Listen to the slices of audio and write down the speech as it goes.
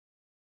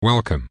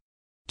Welcome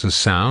to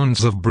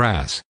Sounds of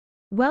Brass.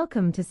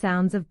 Welcome to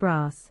Sounds of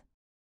Brass.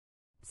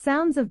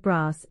 Sounds of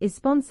Brass is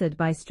sponsored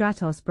by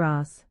Stratos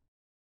Brass.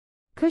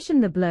 Cushion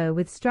the blow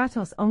with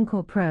Stratos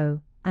Encore Pro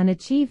and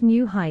achieve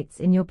new heights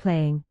in your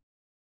playing.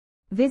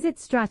 Visit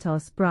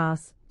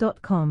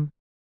stratosbrass.com.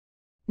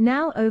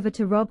 Now over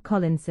to Rob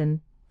Collinson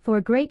for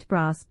a great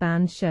brass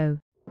band show.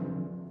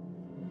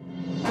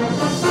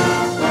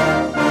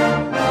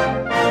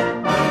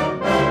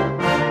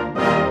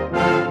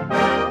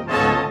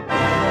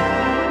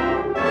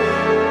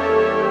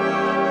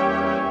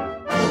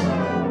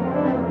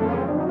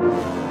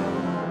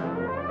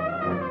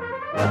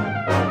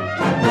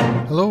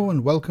 Hello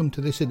and welcome to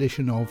this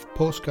edition of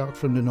Postcard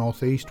from the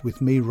Northeast with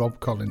me, Rob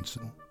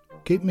Collinson.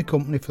 Keep me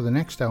company for the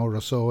next hour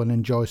or so and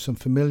enjoy some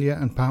familiar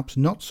and perhaps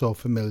not so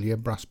familiar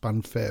brass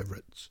band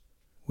favourites.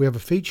 We have a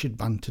featured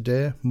band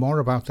today, more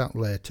about that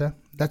later.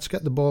 Let's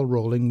get the ball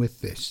rolling with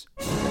this.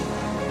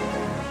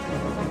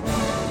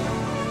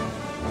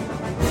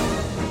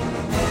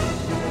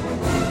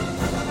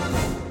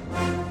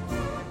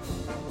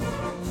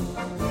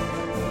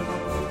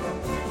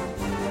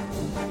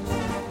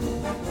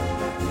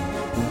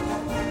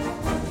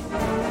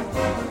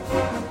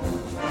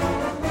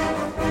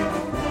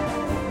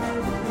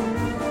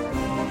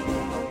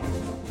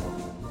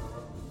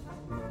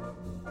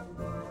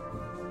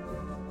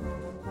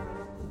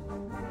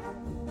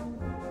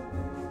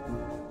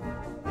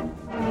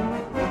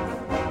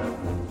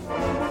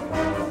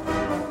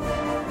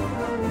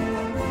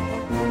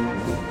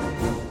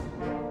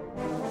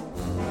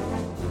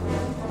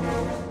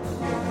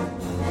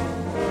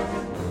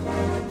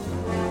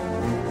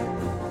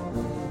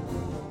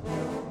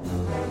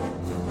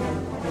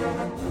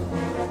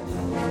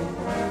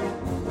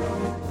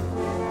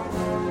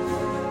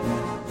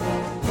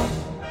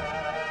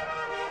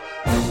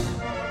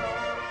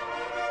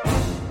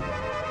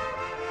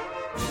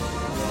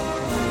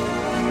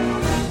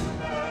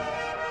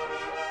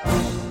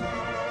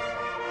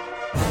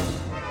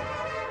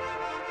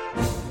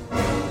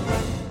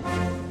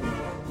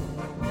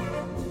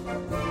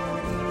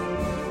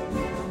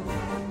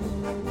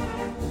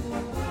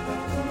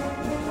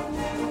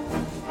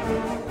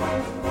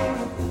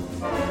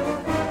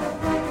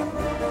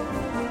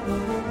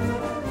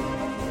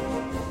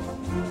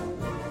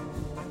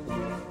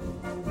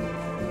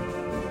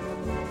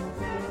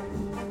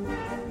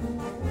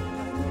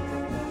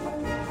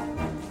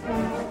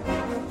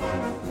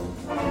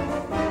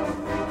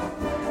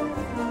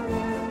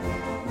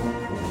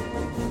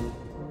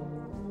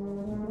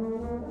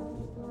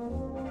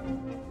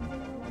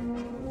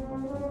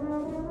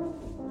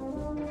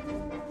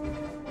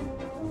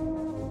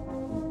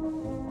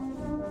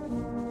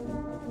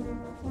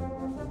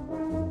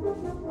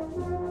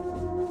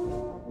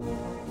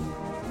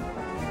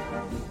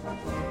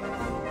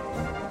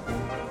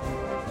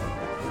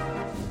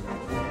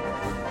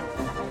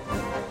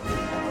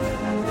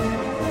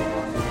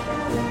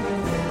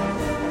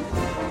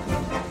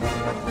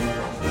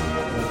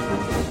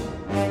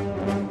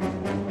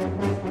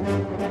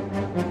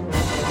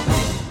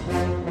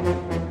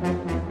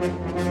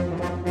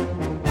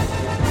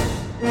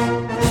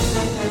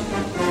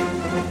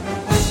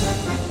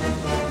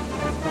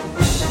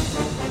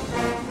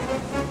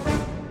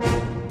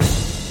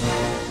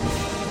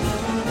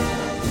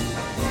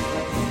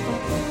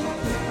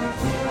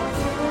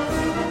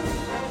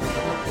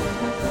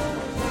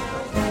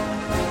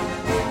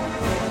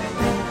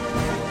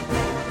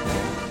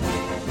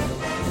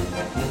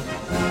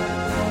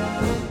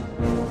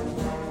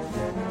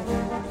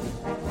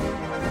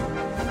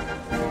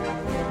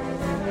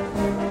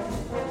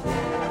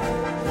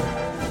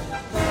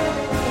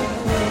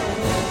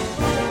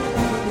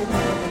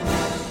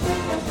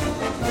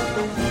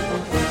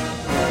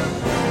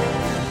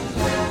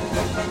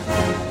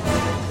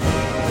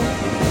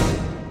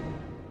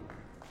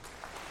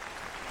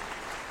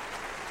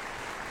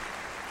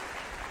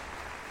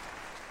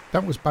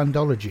 That was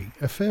Bandology,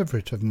 a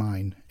favourite of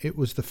mine. It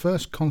was the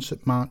first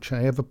concert march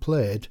I ever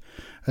played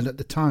and at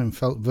the time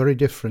felt very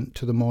different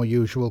to the more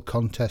usual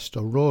contest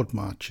or road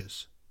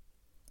marches.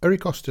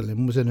 Eric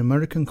Osterlin was an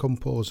American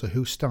composer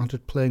who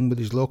started playing with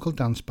his local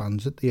dance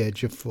bands at the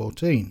age of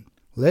 14.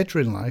 Later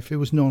in life he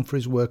was known for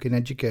his work in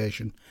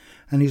education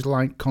and his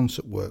light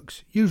concert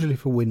works, usually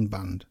for wind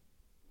band.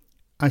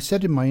 I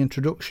said in my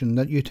introduction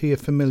that you'd hear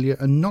familiar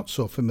and not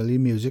so familiar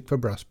music for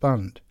brass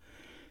band.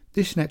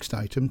 This next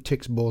item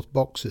ticks both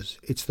boxes.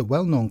 It's the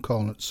well-known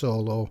cornet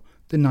solo,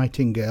 The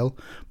Nightingale,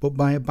 but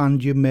by a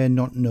band you may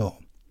not know.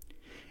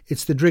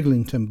 It's the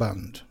Driglington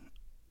Band.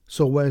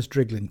 So where's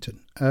Driglington?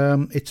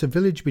 It's a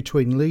village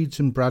between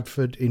Leeds and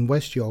Bradford in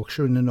West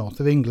Yorkshire in the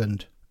north of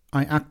England.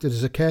 I acted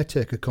as a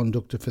caretaker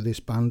conductor for this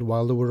band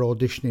while they were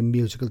auditioning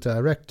musical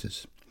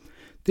directors.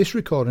 This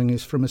recording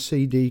is from a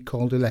CD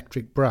called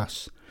Electric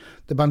Brass.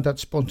 The band had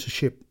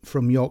sponsorship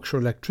from Yorkshire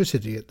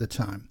Electricity at the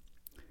time.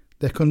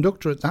 Their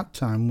conductor at that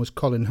time was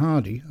Colin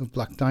Hardy of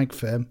Black Dyke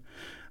fame,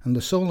 and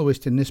the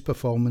soloist in this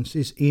performance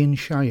is Ian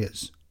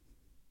Shires.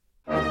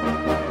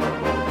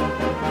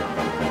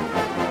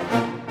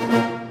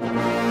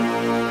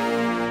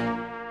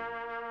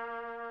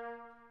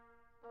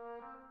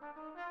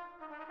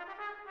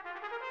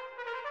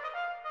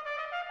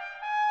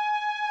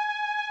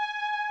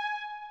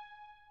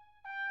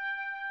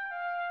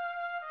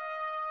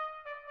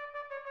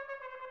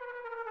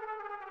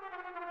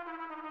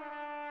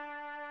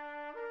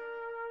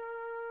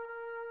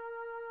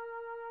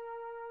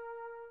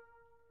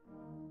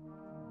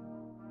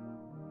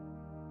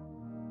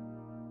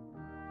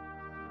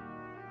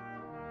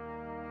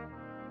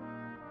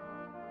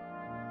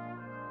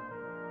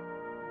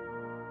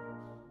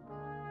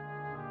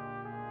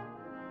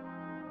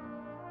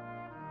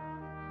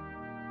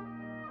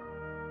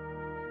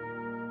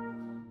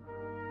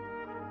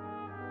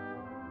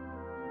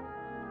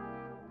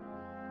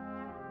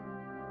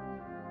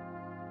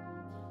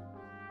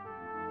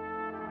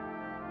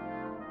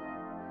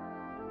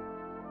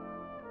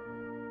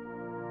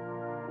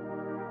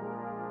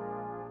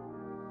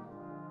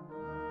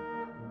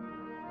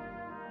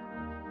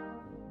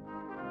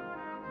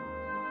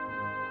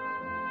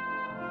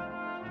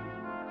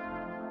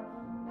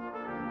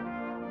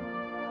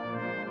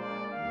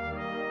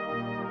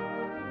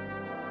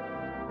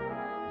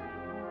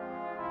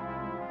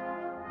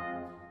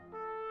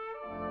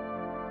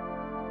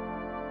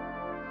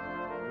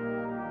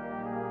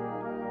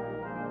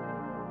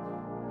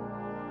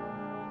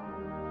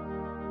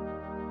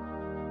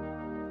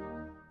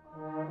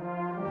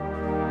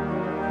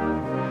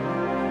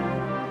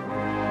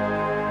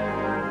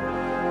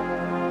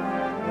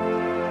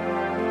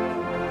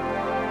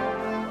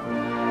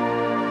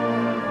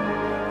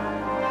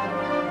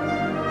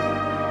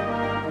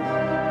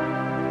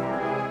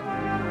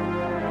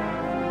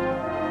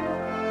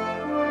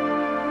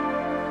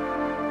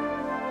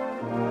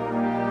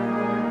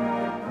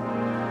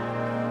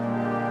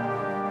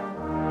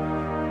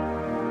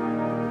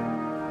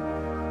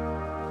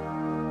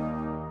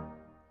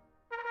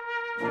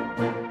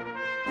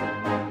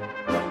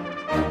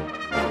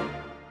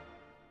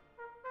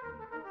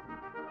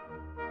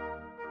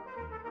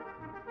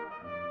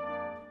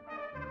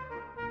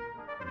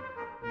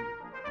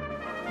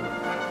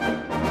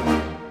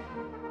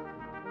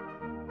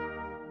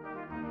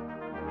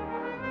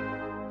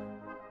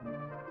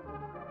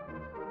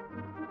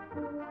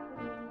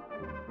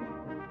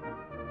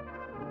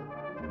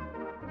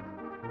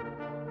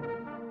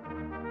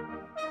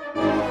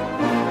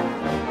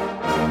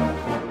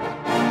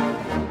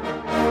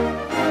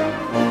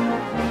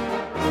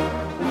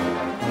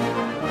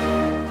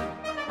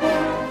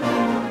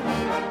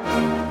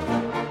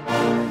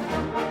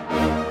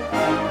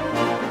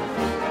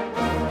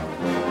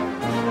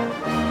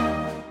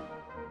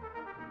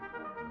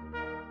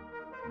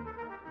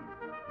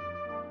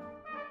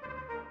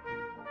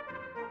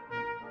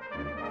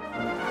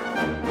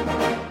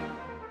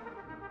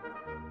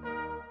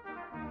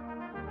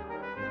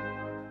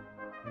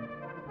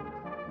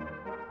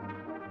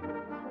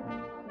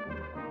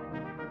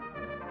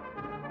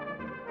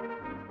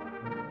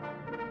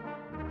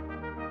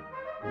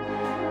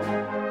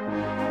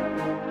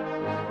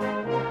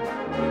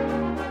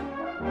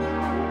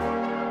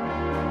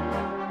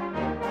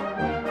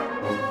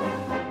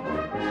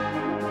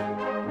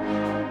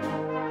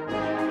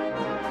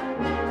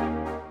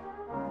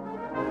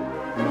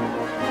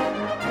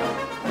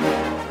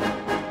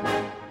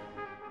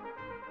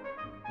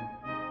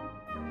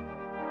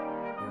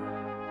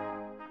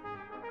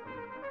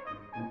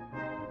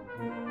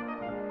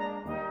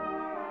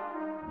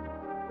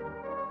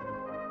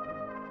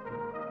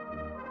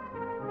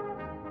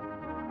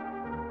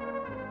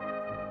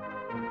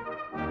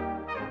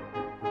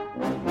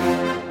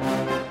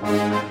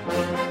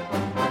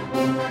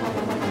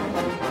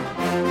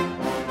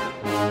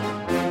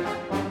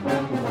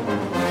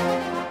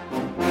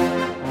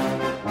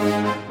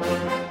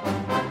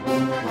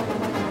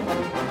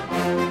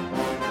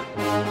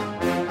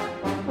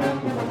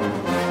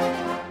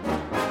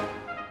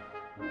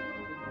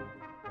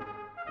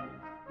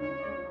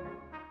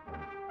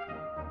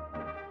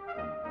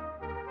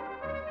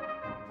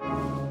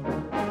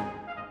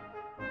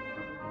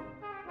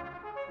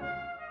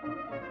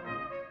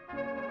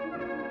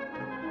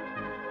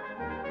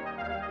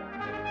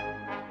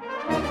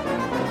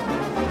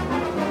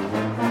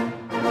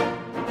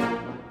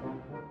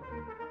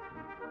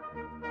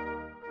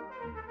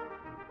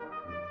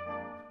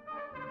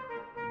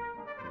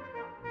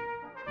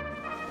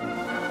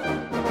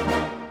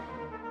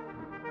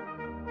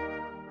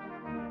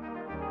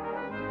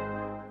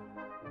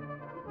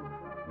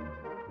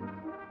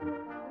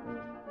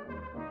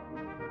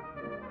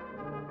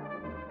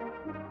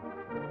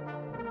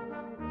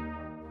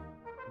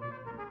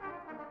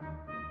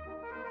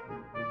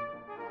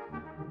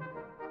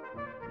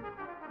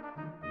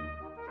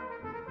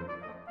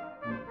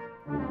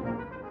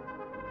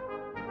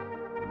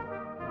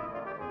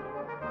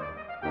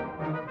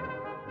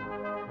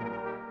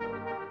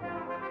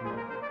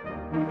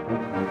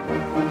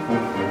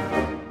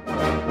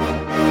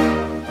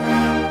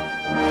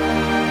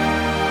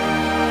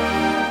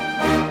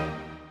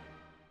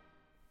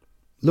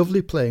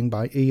 Lovely playing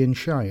by Ian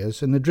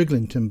Shires and the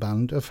Driglington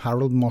Band of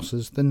Harold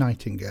Moss's The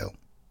Nightingale.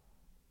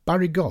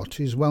 Barry Gott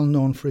is well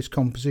known for his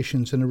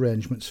compositions and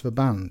arrangements for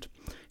band.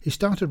 He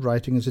started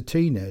writing as a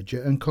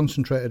teenager and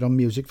concentrated on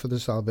music for the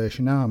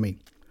Salvation Army.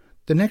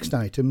 The next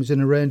item is an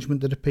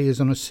arrangement that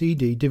appears on a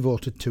CD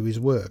devoted to his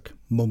work,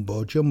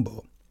 Mumbo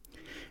Jumbo.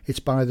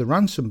 It's by the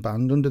Ransom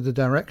Band under the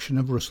direction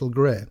of Russell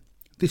Gray.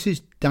 This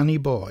is Danny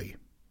Boy.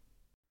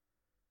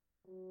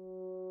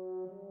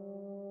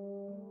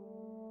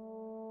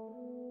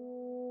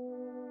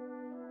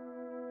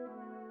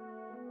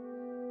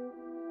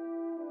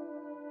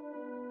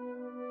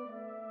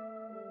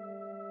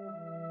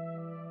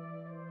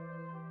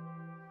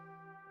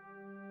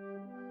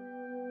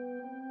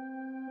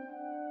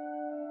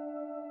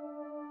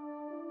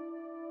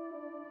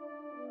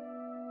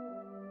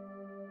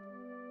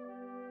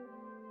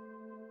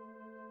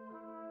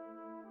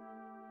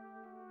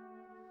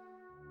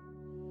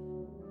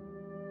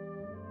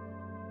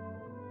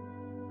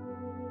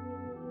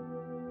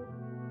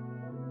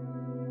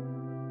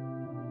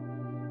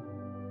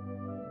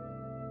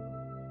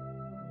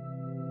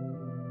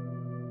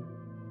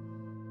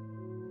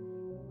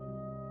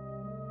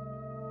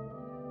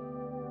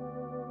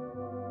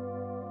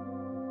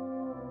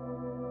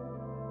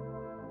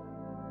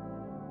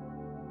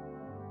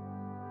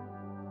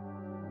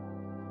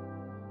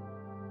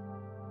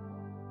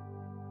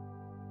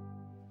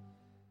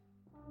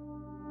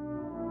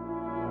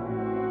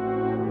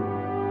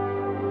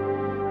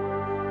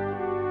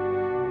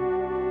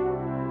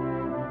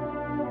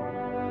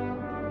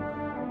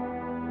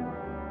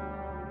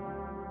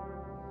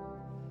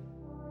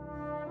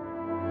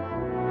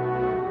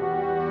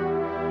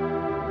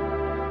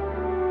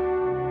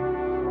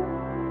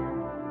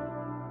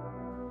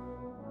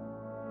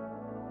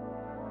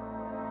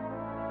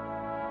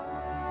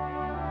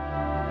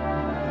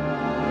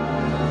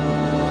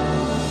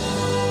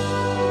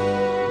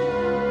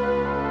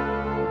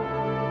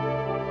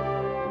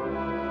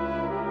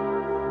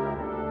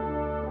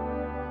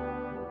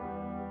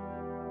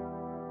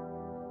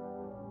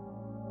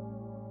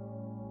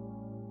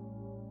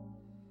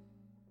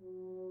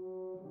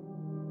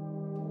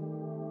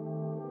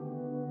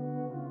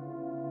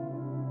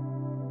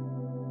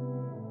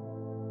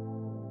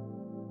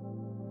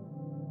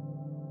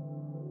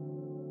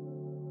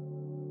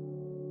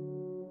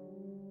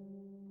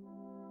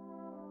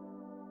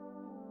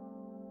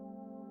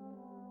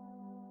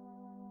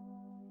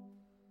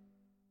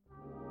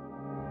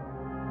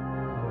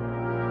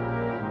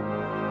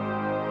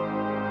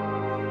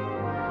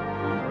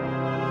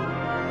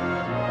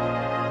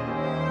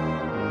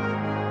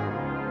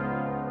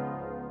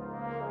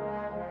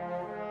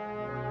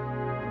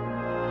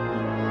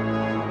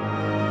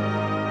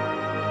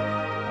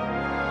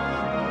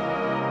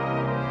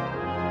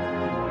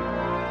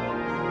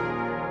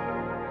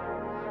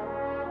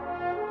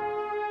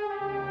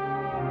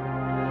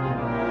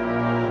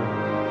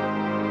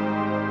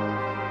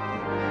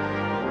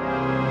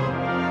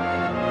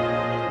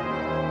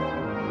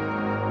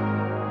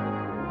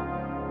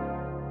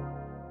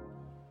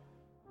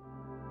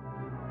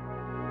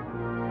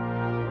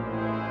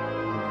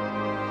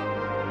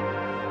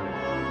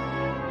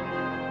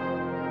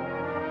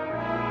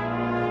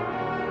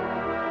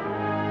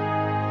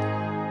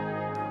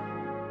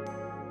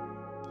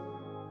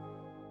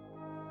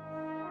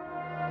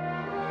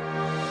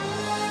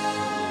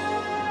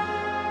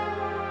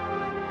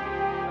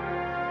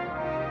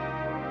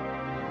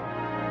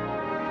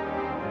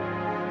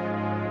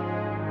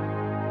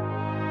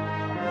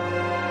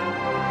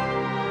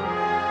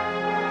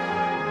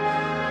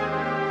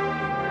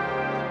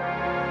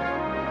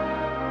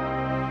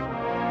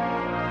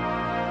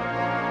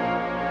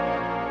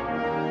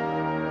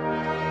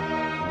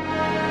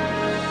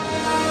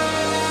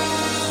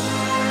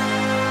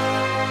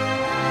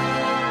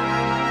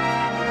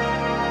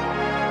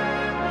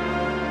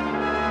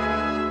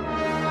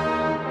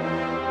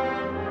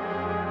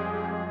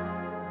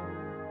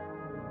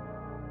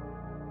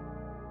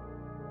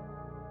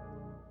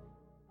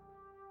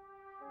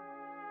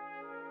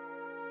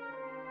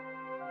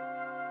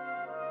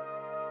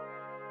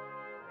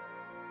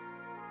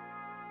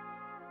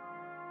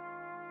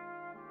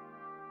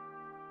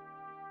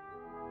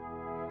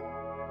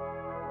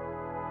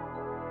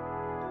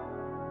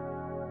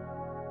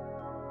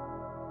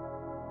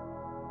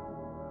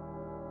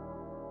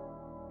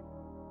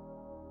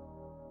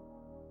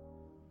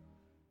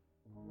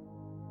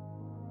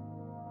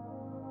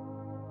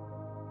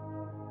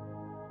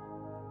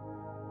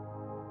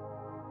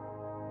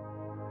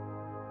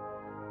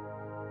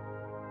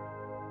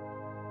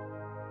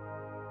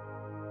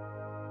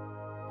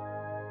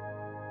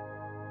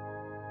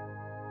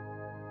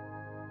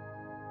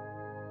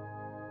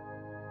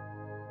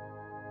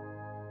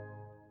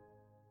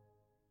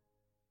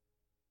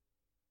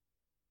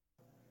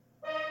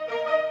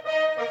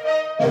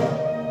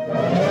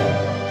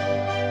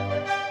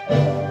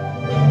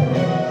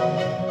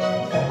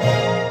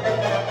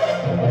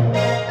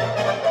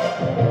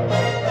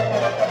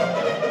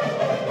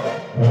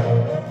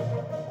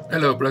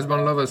 Hello, brass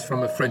band lovers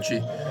from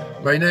Frenchy.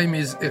 My name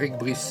is Eric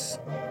Brice.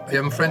 I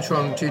am French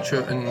horn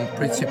teacher and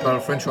principal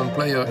French horn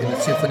player in a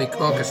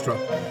symphonic orchestra,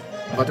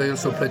 but I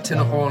also play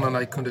tenor horn and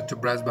I conduct a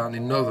brass band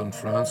in northern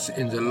France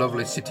in the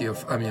lovely city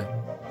of Amiens.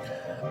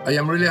 I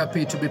am really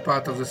happy to be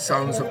part of the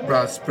Sounds of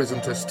Brass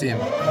presenters team.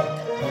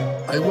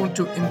 I want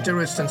to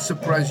interest and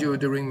surprise you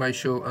during my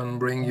show and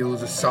bring you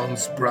the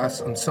Sounds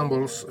Brass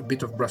ensembles, a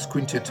bit of brass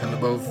quintet, and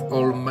above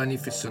all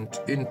magnificent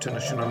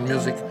international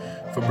music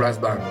for brass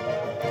band.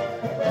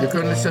 You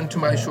can listen to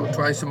my show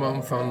twice a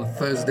month on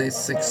Thursday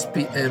 6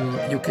 p.m.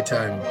 UK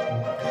time.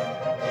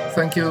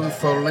 Thank you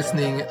for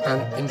listening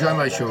and enjoy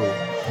my show.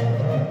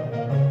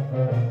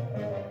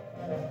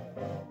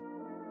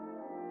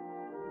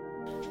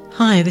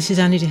 Hi, this is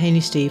Annie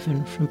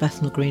Dehaney-Stephen from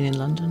Bethnal Green in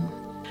London.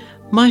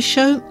 My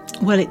show,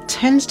 well, it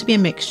tends to be a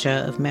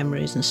mixture of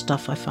memories and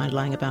stuff I find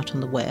lying about on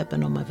the web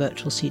and on my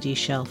virtual CD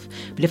shelf.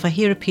 But if I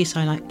hear a piece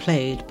I like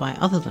played by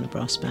other than a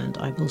brass band,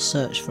 I will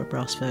search for a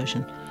brass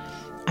version.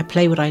 I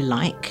play what I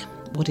like,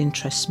 what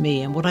interests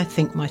me, and what I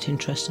think might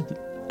interest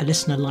a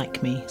listener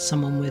like me,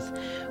 someone with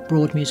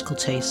broad musical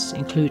tastes,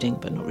 including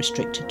but not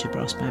restricted to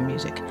brass band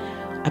music.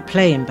 I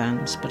play in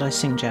bands, but I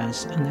sing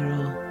jazz, and there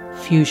are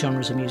few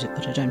genres of music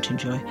that I don't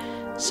enjoy.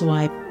 So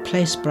I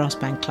place brass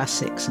band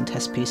classics and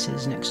test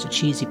pieces next to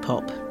cheesy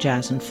pop,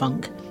 jazz and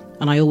funk,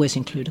 and I always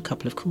include a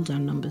couple of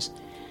cool-down numbers.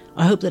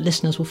 I hope that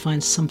listeners will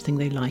find something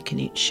they like in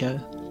each show.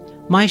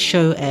 My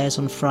show airs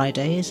on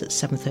Fridays at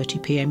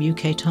 7:30pm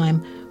UK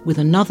time, with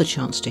another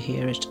chance to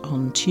hear it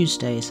on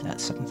Tuesdays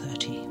at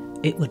 7:30.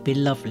 It would be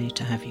lovely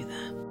to have you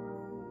there.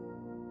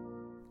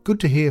 Good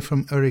to hear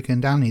from Eric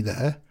and Annie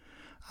there.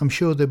 I'm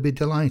sure they'd be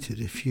delighted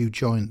if you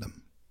joined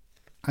them.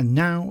 And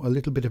now a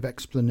little bit of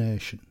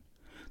explanation.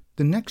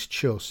 The next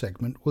show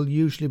segment will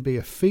usually be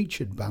a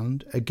featured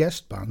band, a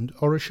guest band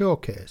or a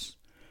showcase.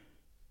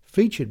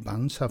 Featured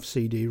bands have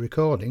CD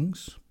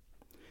recordings.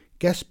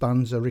 Guest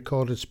bands are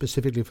recorded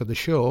specifically for the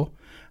show,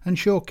 and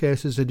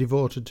showcases are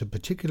devoted to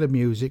particular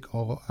music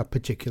or a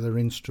particular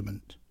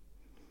instrument.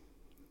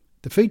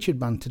 The featured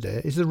band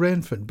today is the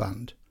Rainford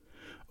Band.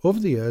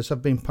 Over the years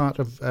I've been part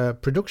of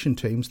production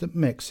teams that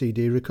make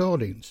CD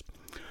recordings.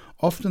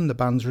 Often the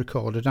bands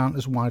recorded aren't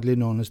as widely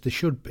known as they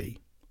should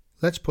be.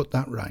 Let's put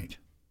that right.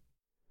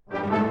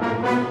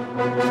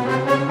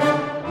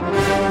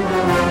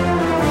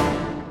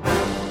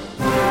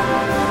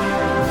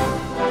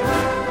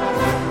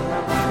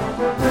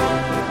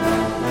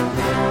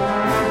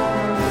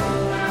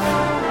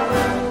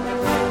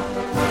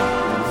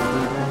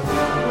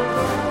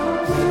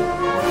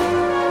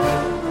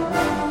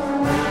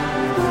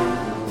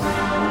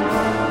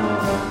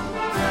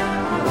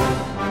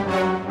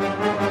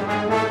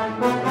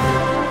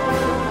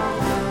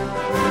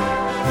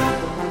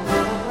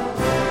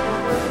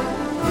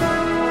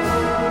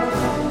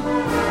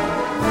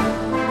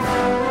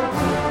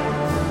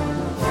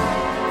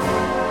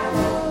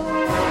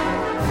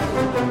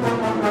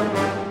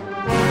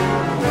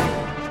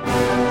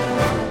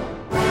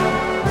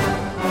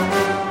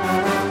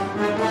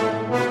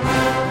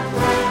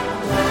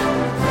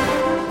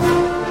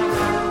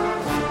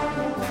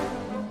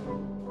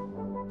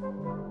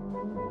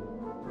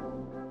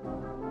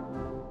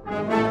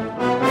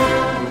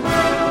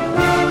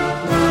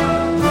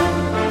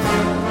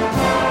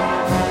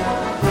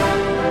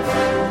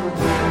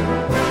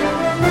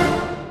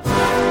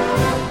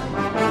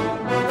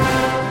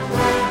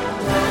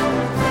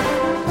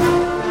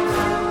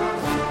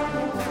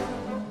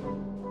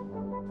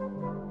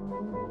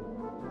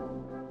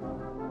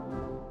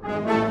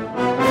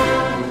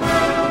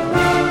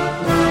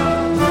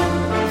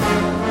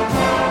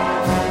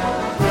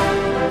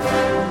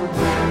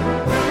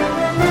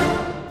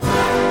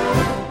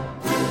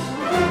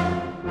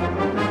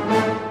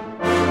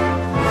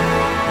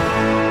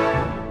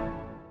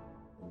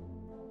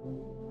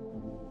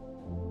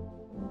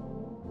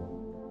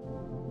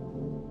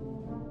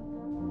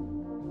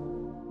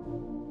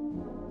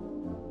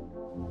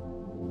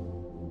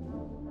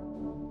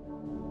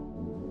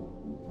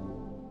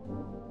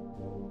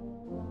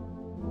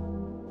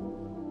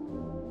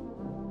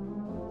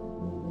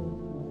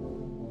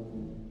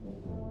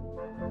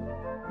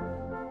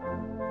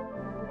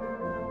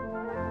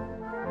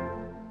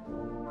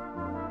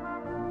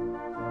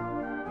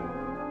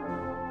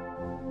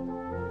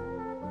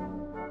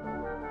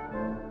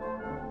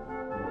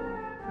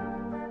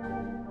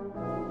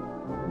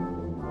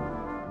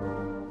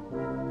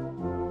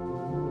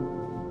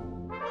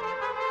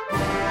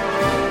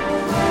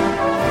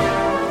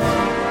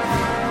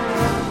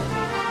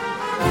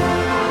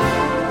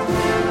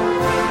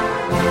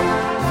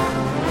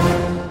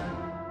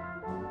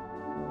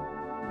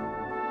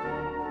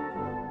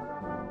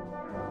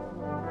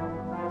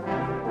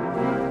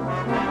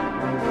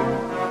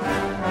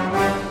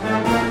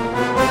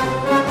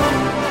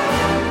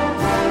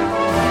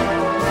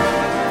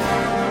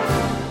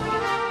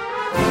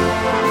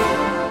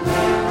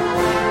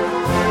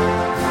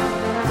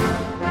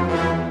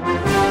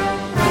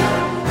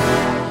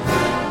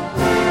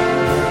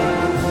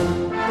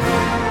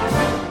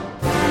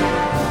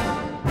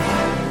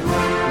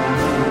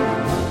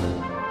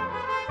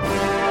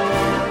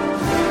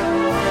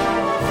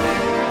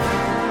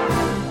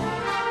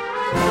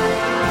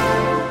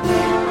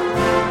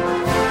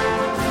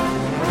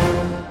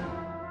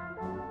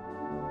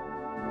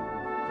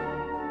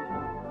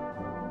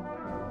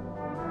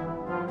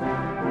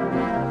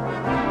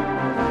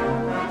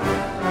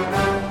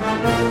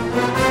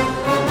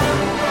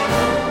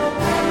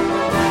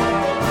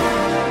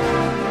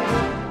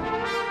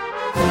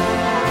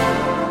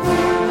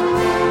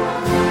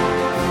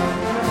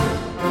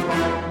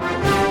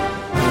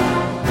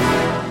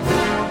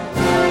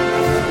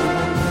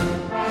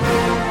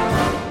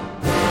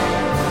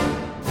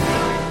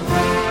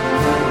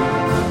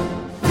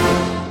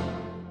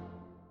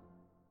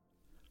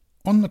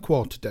 On the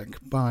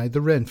Quarterdeck by the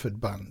Rainford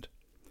Band.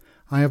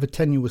 I have a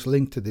tenuous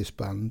link to this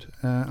band.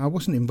 I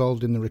wasn't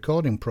involved in the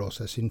recording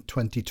process in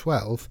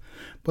 2012,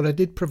 but I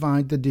did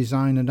provide the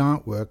design and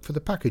artwork for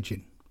the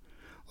packaging.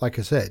 Like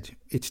I said,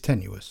 it's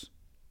tenuous.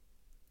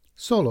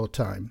 Solo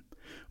time.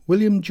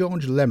 William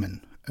George Lemon.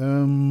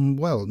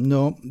 Well,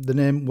 no, the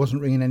name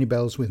wasn't ringing any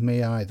bells with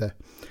me either.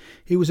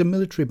 He was a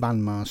military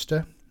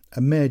bandmaster,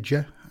 a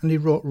major, and he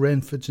wrote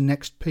Rainford's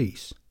next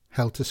piece,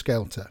 Helter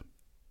Skelter.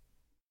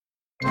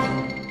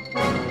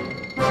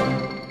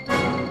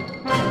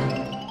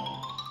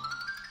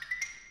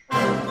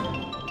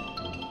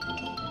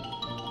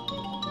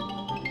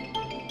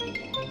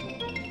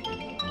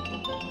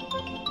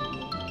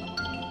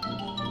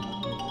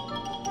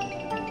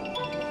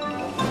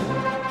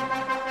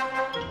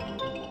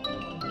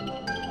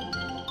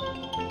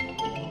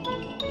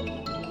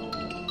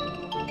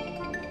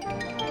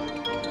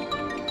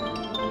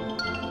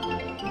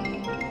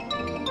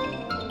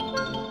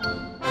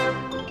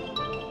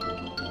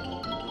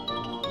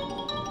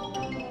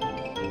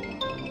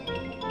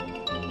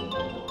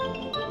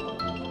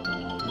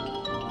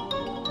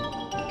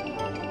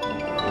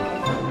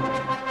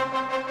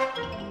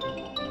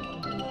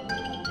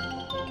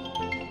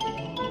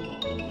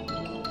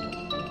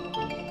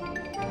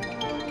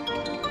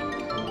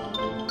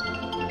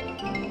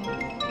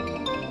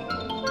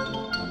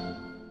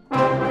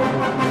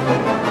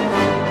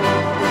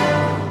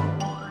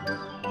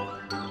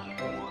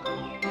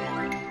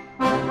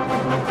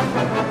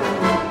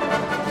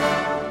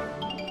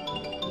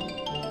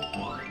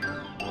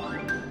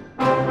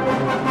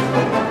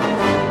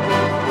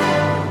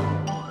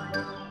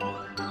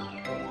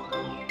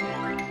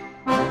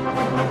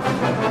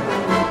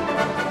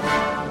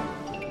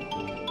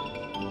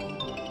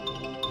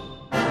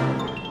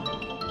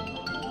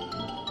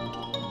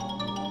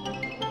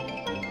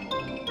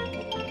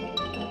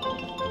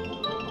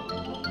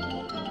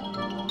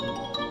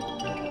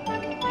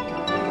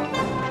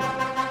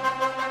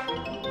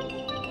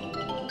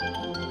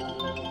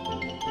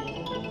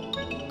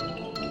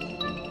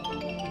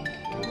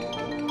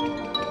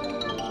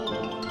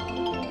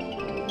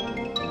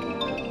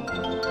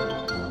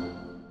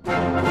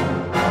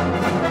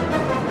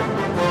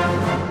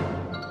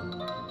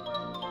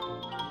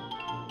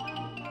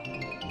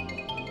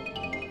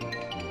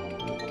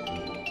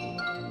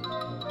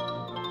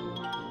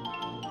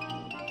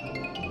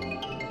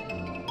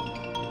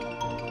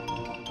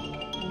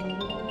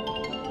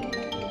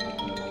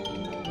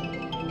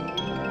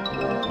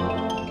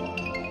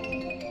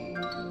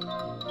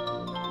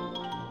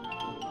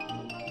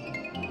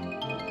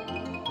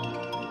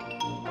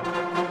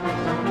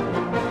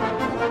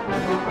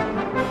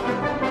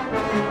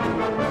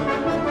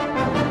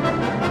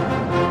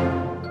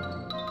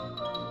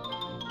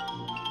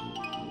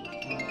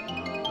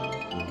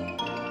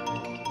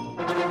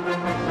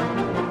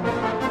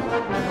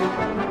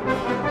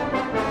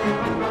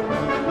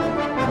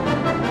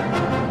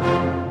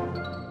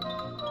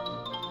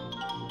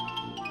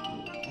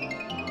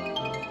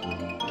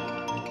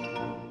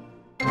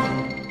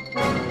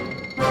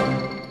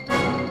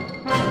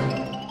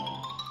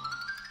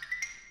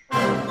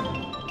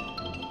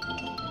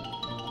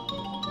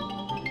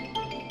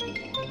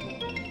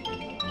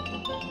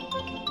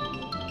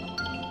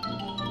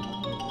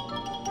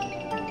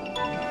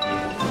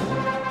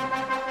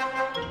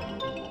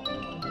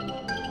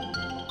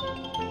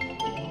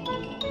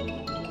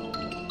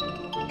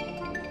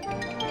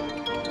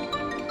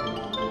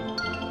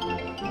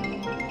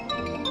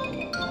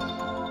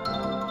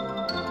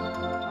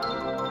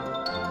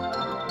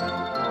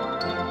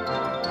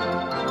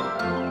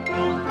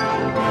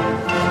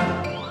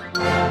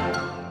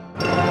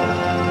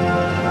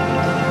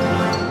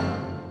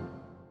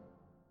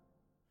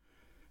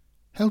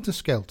 Helter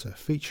Skelter,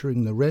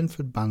 featuring the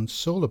Rainford Band's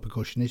solo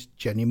percussionist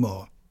Jenny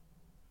Moore.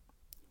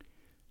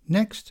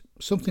 Next,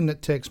 something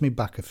that takes me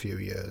back a few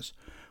years.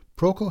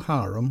 Procol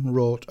Harum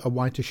wrote A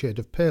Whiter Shade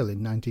of Pale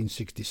in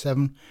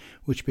 1967,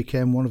 which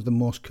became one of the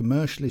most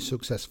commercially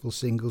successful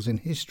singles in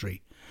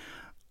history.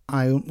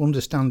 I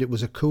understand it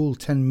was a cool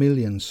 10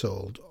 million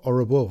sold,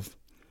 or above.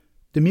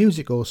 The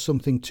music owes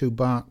something to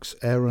Bach's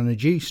Air on a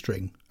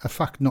G-string, a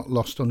fact not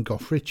lost on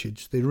Gough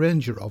Richards, the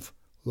arranger of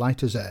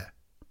Light as Air.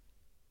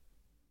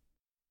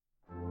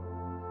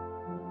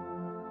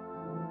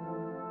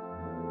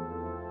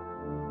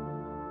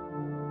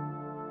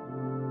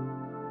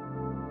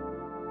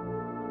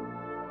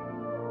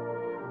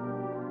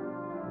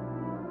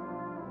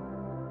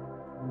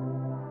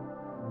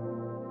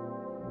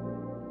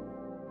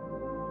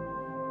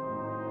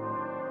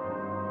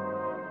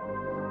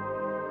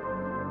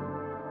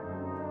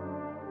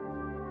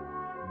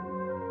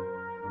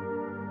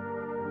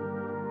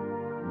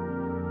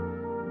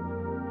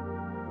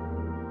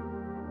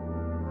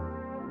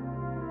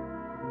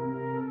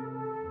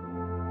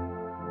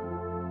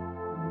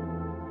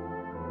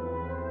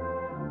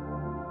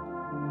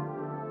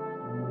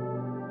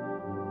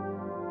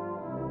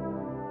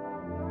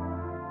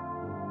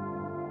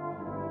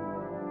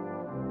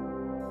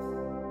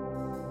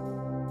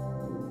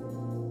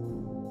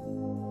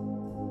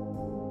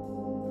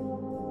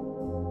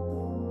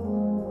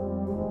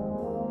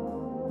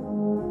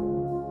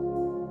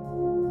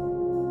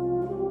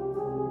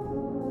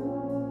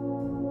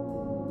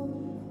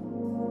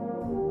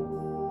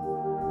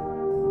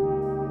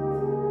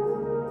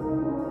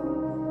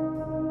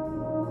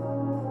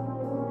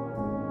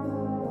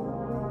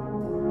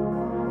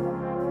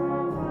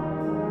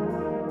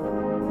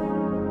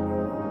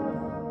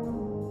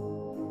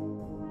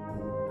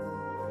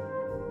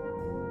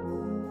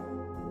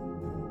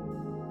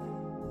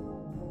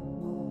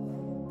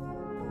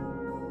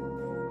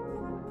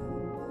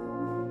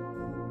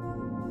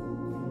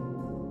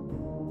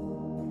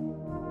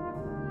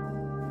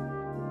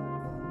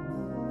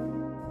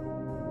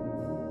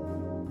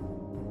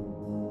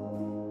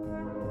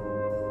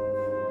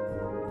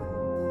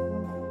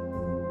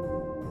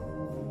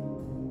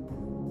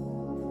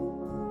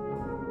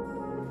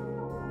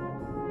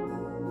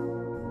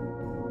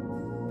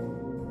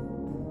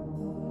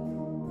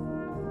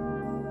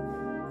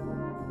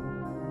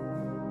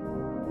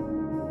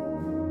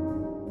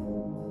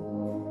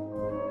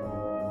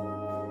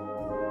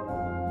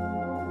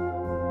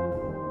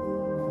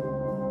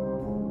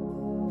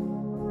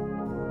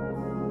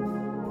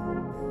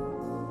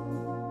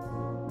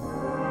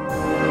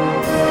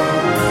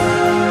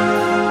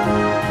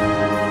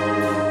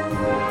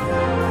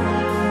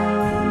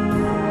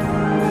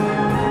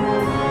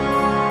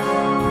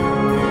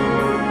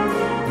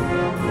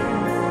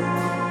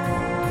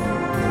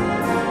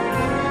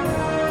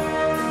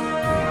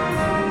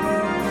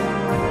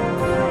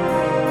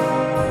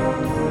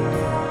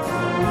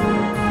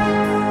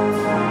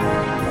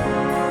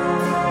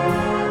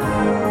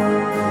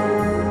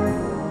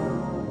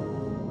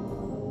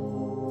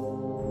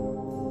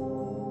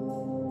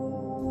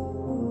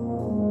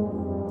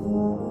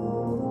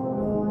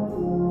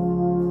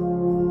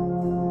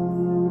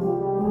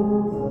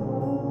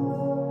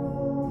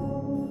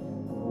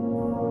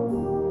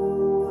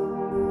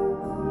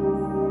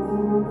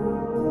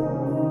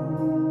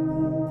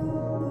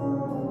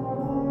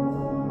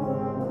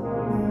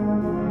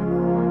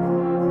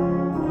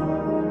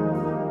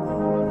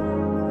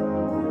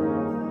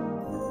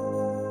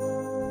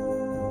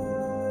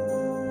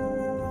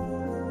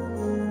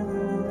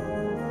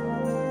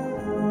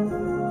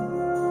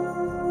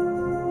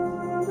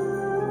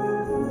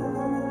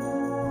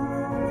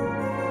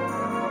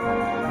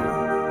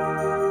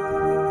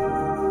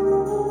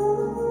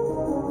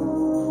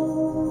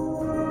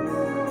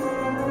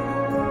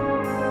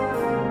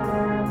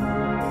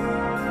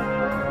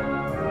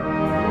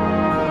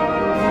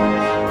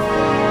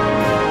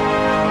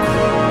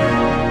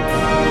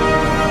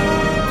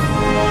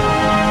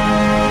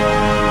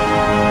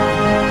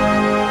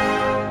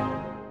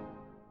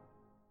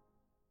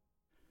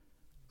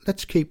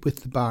 Let's keep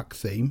with the Bach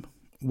theme.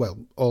 Well,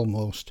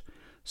 almost.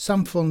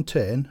 Sam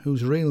Fontaine,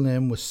 whose real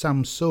name was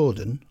Sam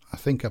Soden, I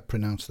think I've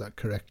pronounced that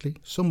correctly,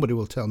 somebody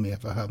will tell me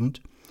if I haven't,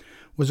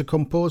 was a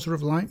composer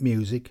of light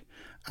music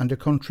and a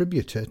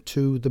contributor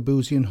to the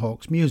Boosey and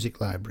Hawkes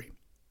Music Library.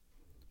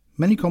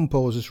 Many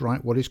composers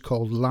write what is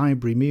called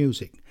library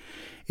music.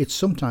 It's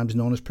sometimes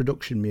known as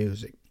production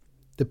music.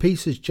 The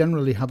pieces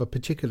generally have a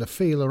particular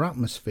feel or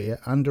atmosphere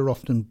and are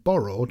often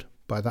borrowed,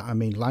 by that I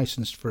mean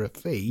licensed for a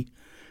fee,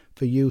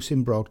 for use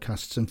in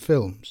broadcasts and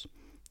films.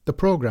 The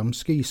programme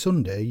Ski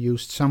Sunday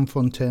used Sam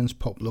Fontaine's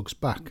Pop Looks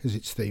Back as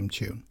its theme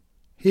tune.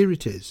 Here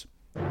it is.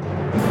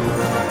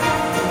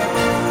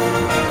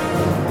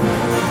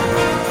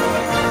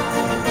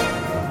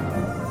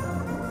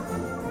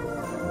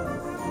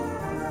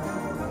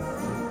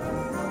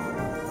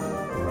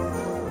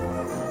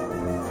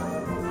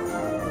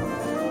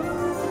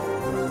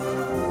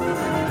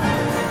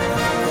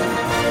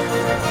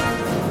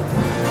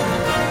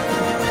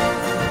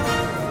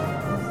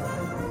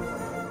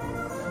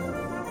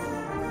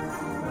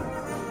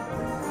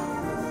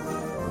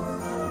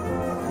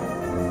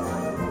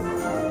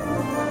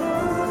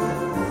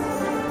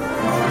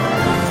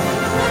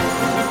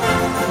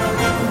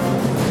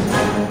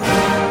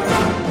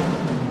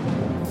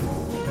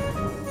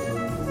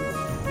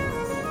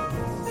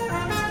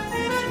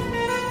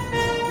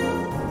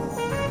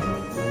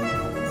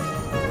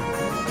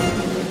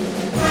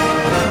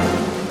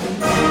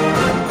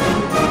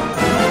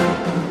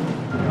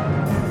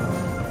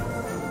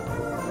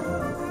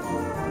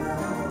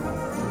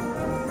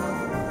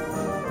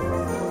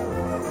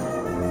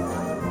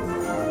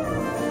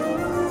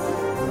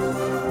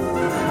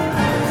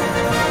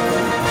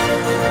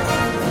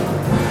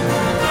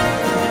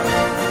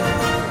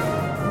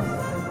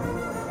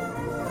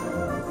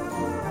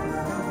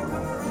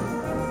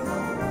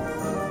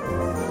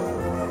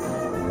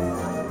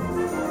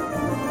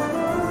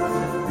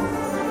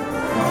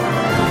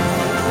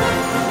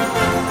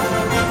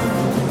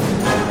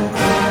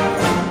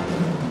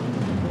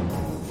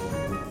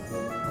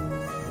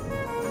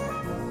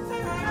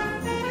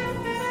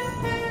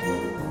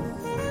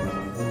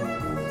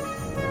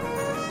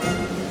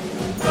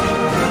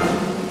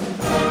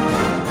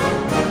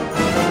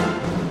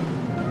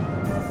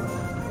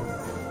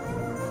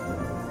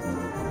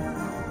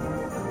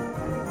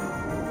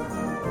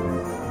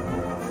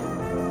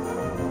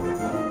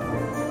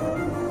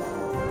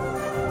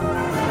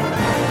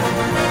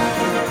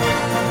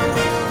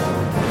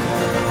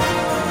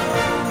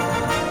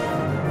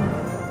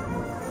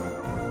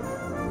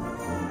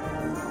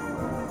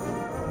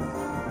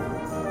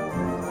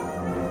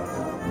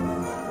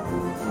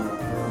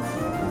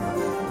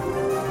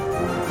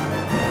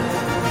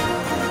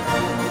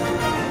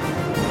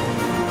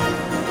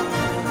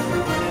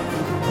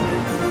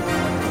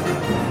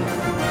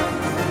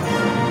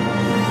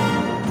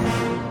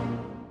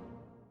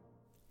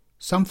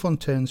 Sam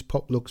Fontaine's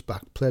Pop Looks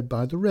Back, played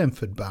by the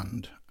Rainford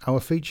Band, our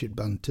featured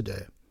band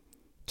today.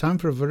 Time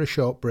for a very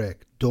short break.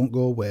 Don't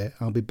go away,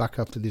 I'll be back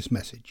after this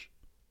message.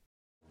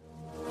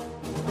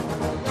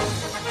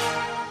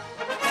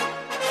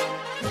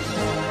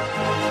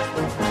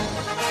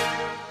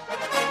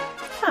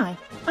 Hi,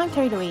 I'm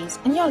Kerry Louise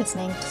and you're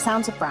listening to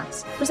Sounds of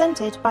Brass,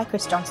 presented by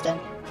Chris Johnston.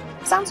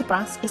 Sounds of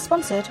Brass is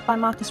sponsored by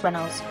Marcus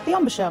Reynolds, the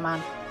Embouchure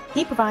Man.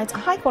 He provides a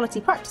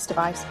high-quality practice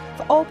device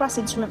for all brass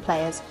instrument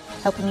players,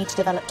 helping you to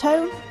develop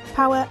tone,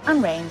 power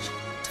and range.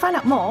 To find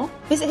out more,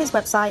 visit his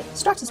website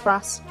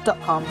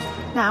stratusbrass.com.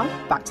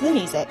 Now, back to the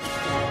music.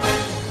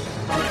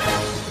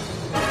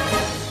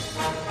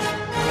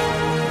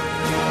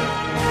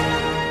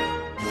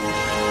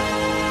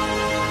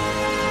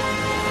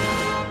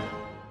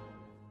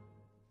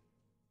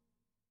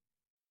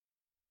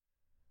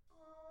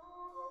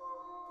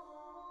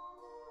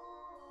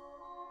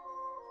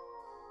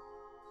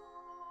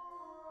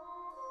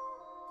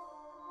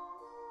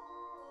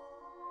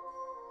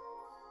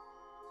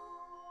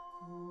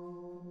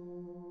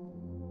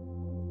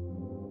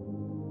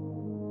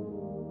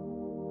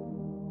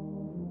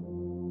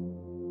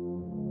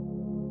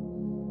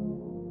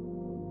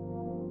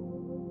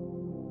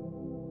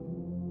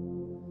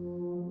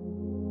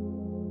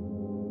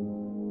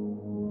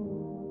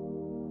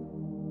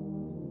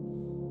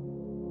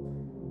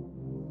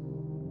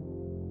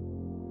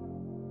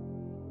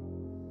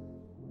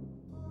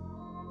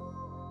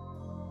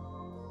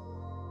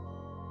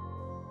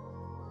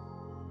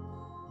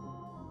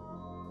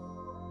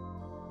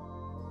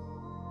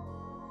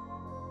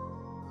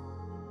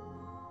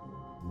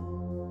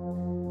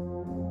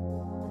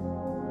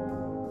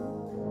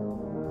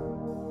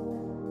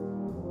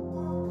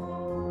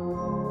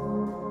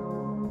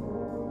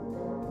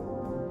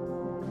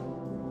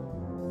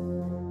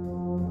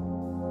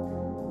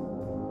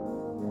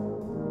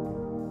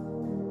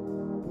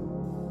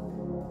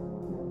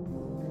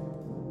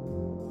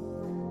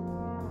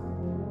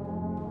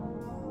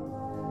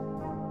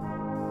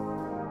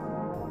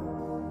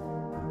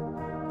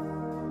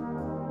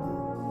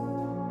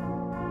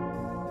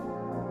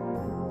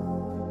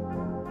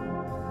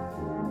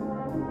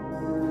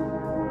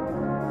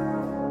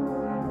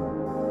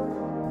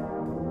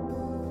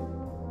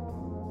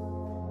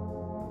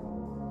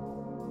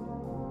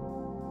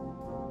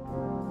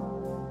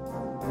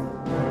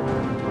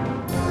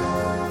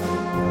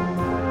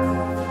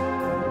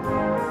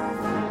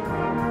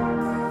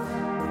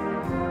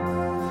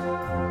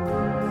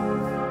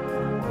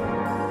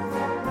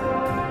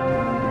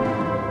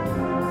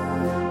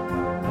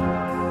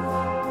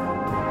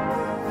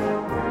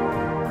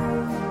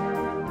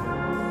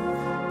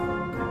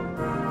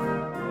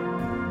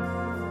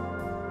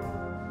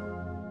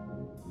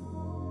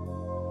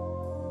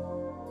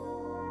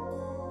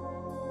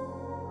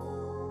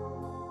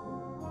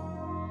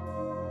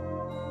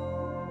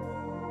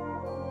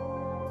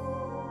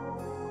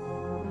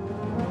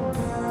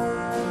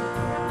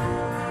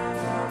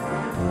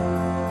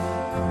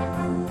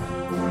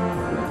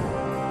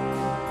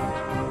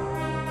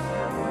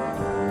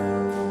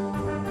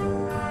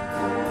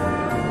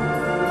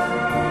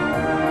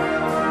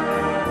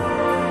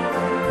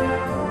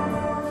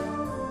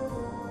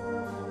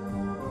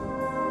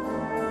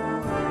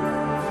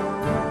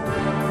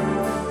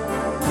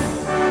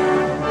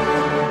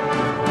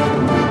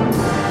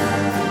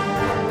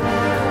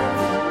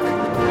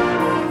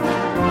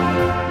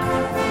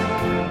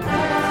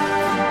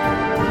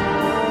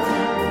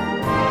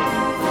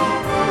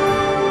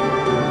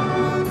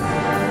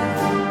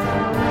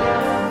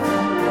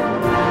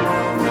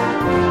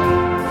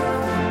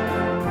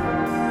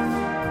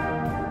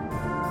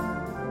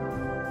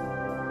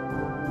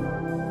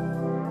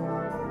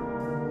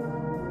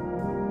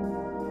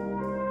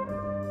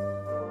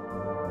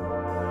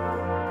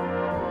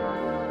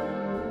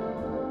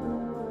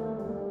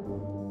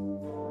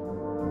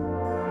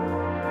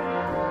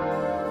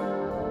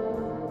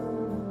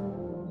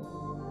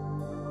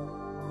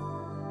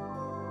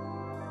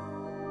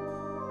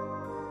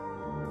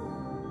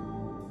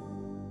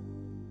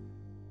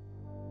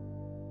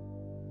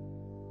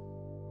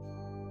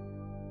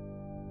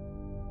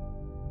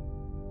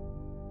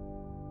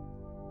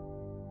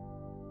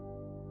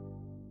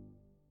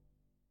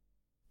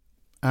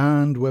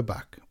 And we're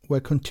back. We're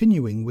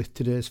continuing with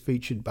today's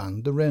featured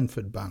band, the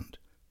Rainford Band.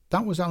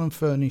 That was Alan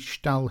Fernie's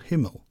Stal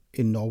Himmel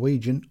in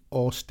Norwegian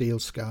or Steel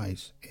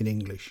Skies in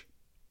English.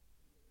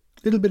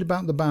 Little bit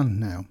about the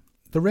band now.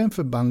 The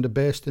Rainford Band are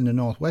based in the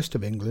northwest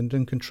of England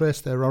and can trace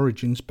their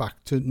origins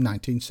back to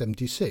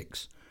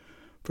 1976.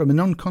 From a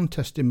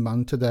non-contesting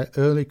band to their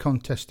early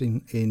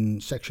contesting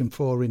in Section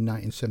 4 in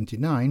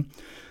 1979,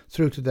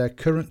 through to their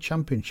current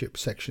championship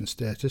section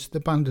status, the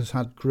band has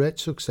had great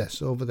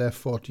success over their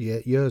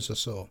 48 years or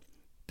so.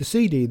 The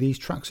CD these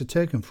tracks are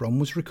taken from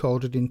was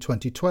recorded in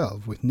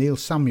 2012 with Neil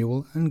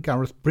Samuel and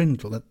Gareth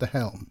Brindle at the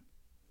helm.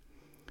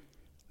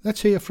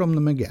 Let's hear from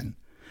them again.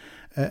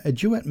 A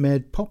duet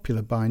made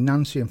popular by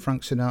Nancy and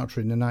Frank Sinatra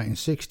in the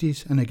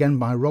 1960s and again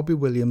by Robbie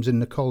Williams and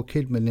Nicole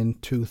Kidman in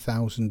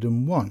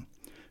 2001.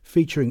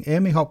 Featuring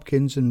Amy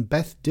Hopkins and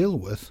Beth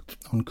Dilworth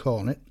on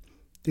cornet,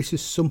 this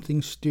is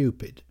Something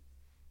Stupid.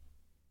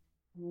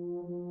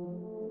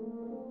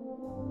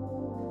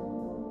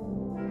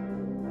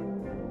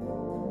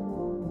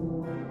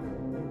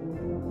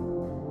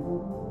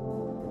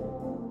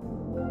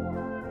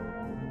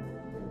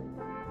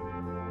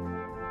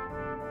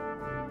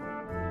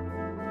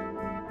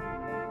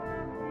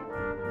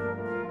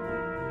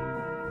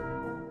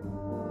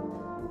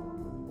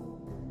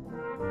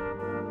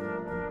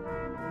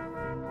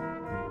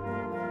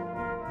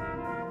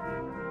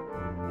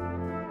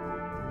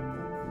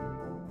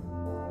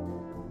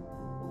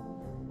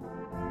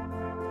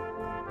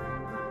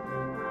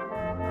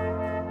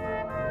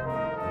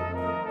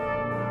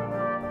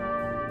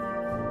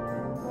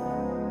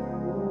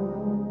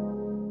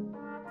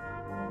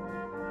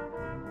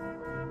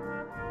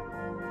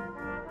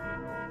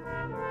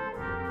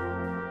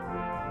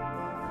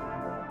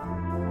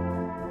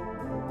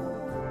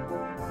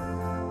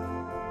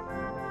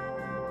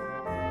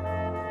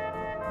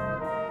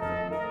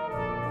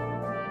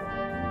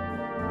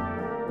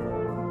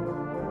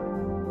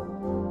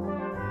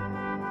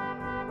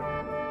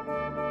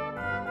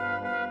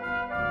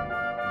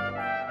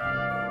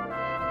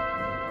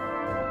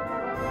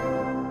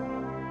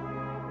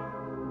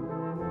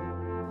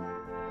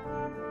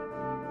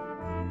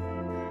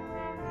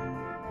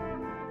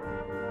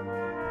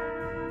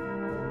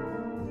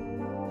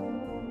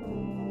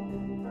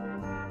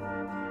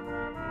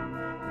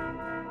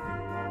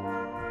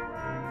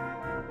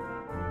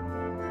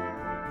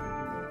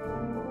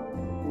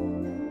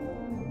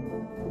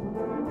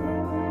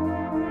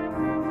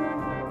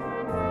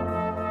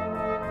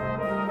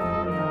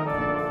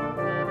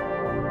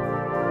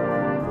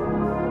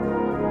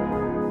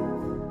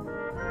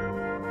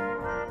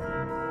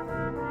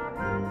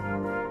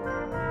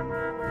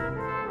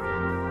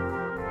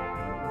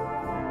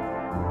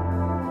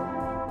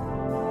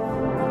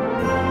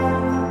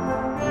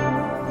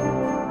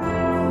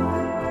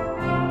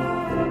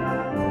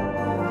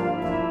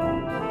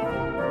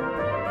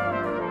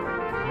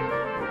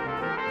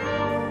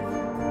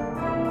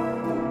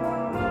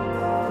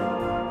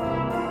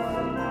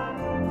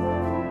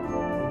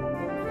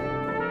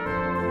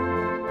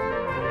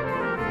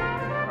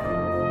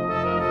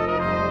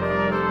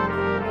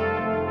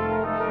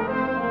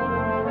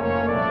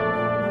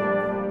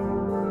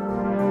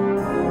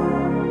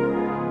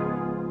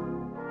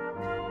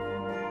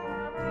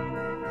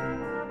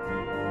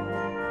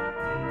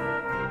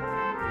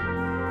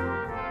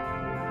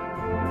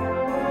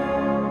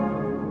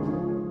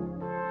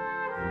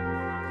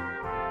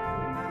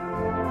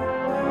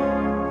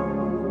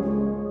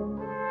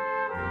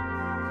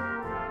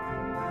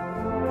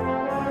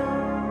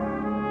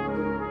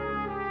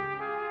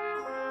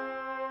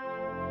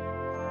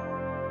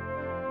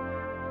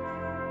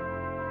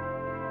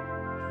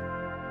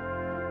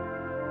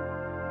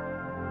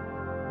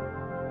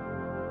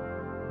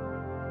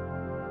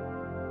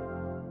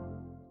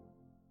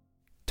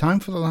 Time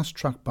for the last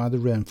track by the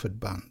Rainford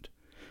Band.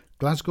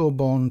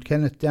 Glasgow-born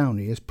Kenneth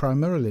Downey is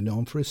primarily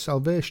known for his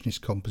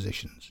Salvationist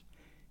compositions.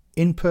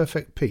 In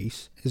Perfect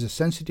Peace is a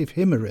sensitive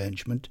hymn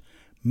arrangement,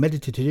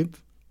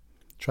 meditative,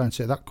 try and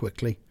say that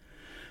quickly,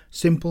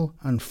 simple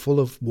and full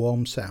of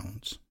warm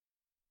sounds.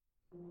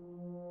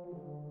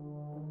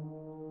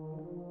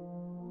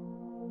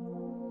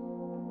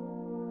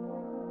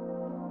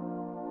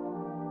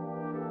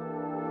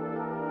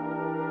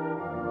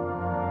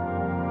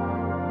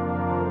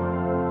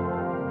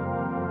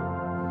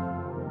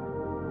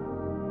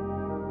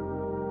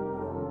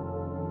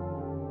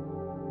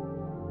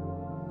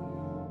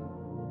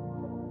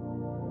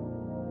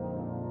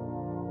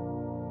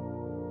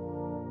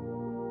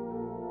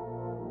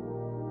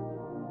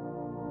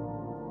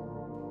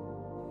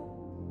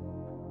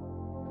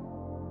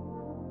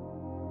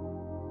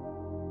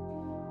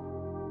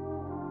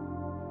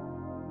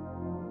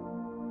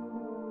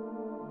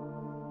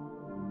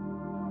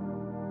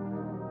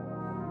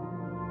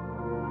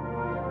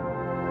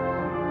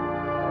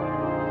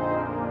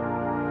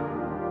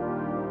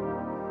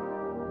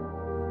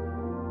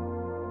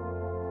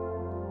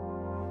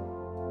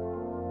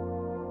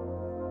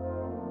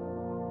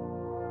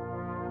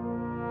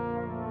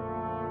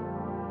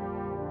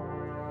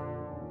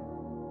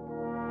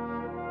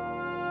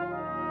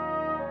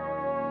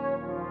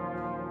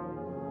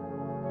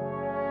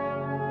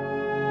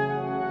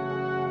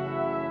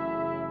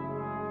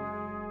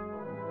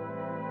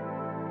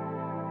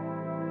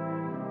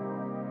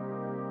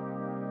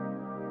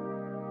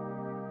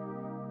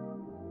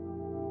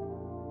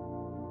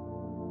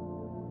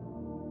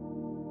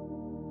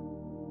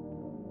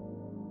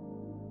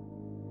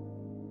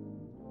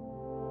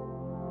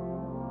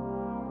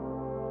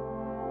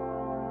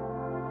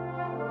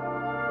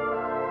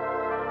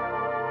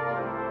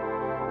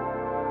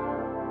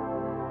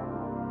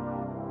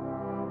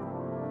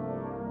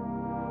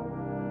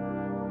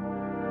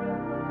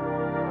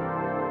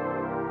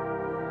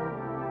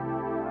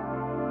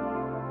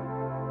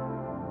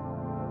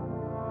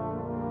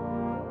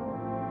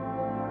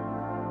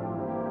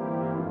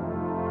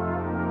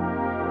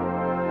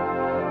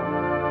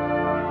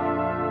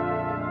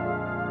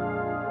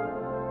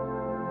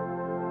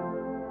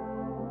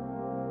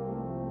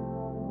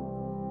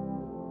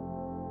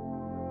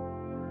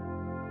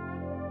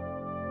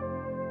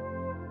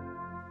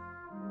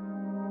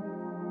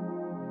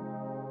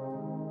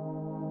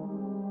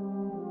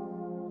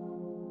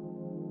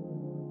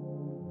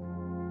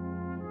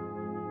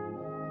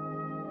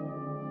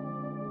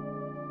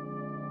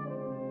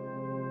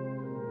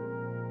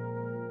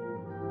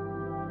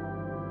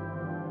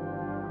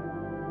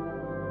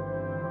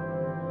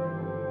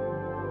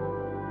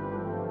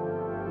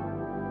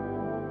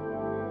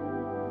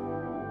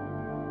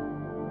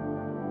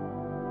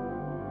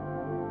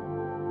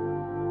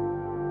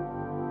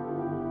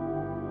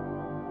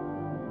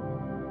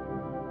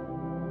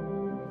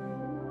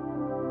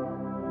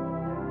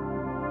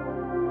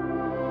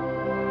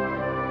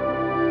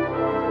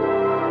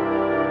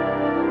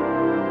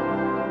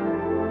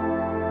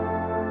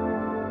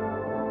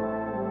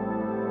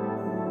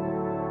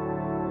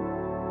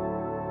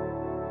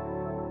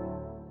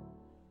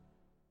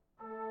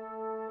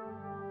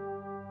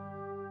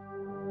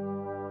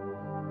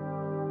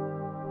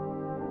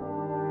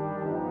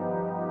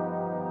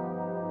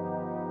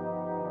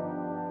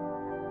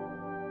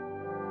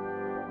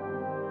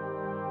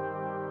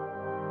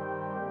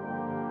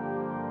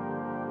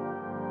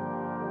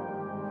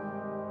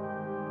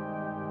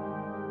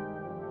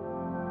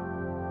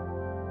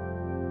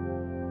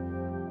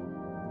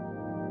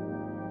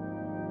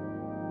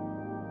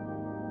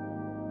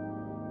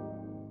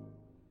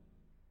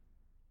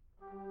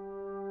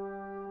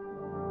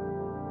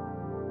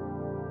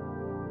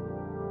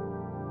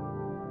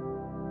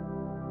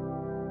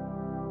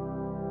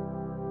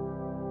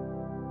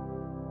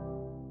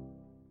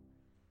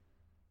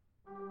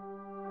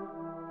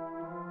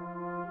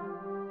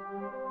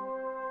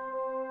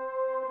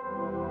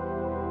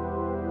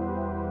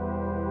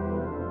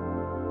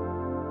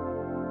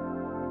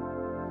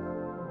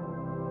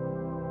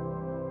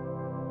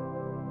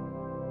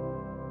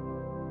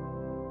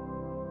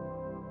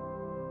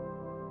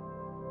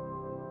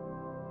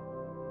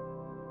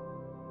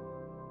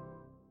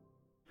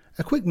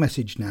 A quick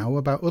message now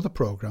about other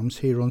programmes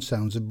here on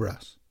Sounds of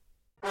Brass.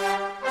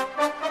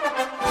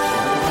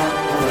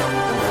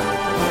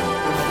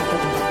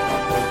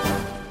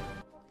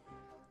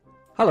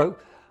 Hello,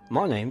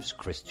 my name's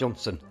Chris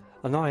Johnson,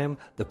 and I am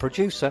the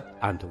producer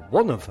and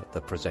one of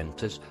the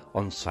presenters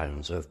on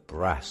Sounds of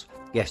Brass.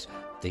 Yes,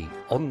 the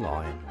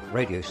online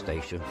radio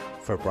station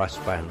for brass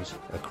bands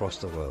across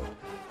the world.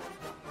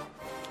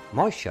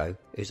 My show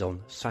is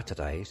on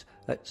Saturdays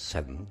at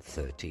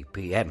 7:30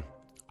 p.m.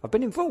 I've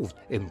been involved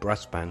in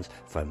brass bands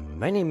for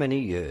many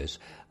years,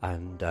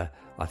 and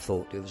I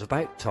thought it was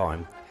about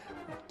time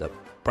that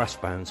brass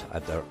bands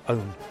had their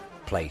own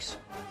place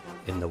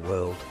in the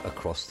world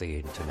across the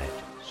internet.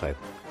 So,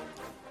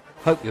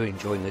 hope you're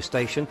enjoying this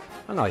station,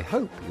 and I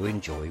hope you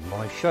enjoy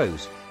my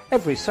shows.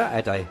 Every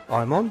Saturday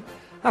I'm on,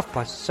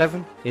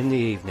 7:30 in the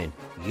evening,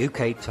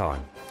 UK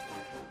time.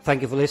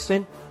 Thank you for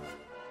listening.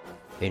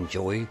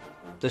 Enjoy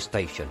the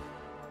station.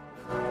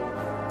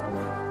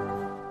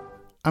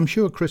 I'm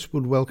sure Chris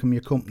would welcome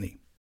your company.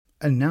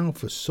 And now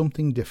for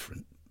something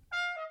different.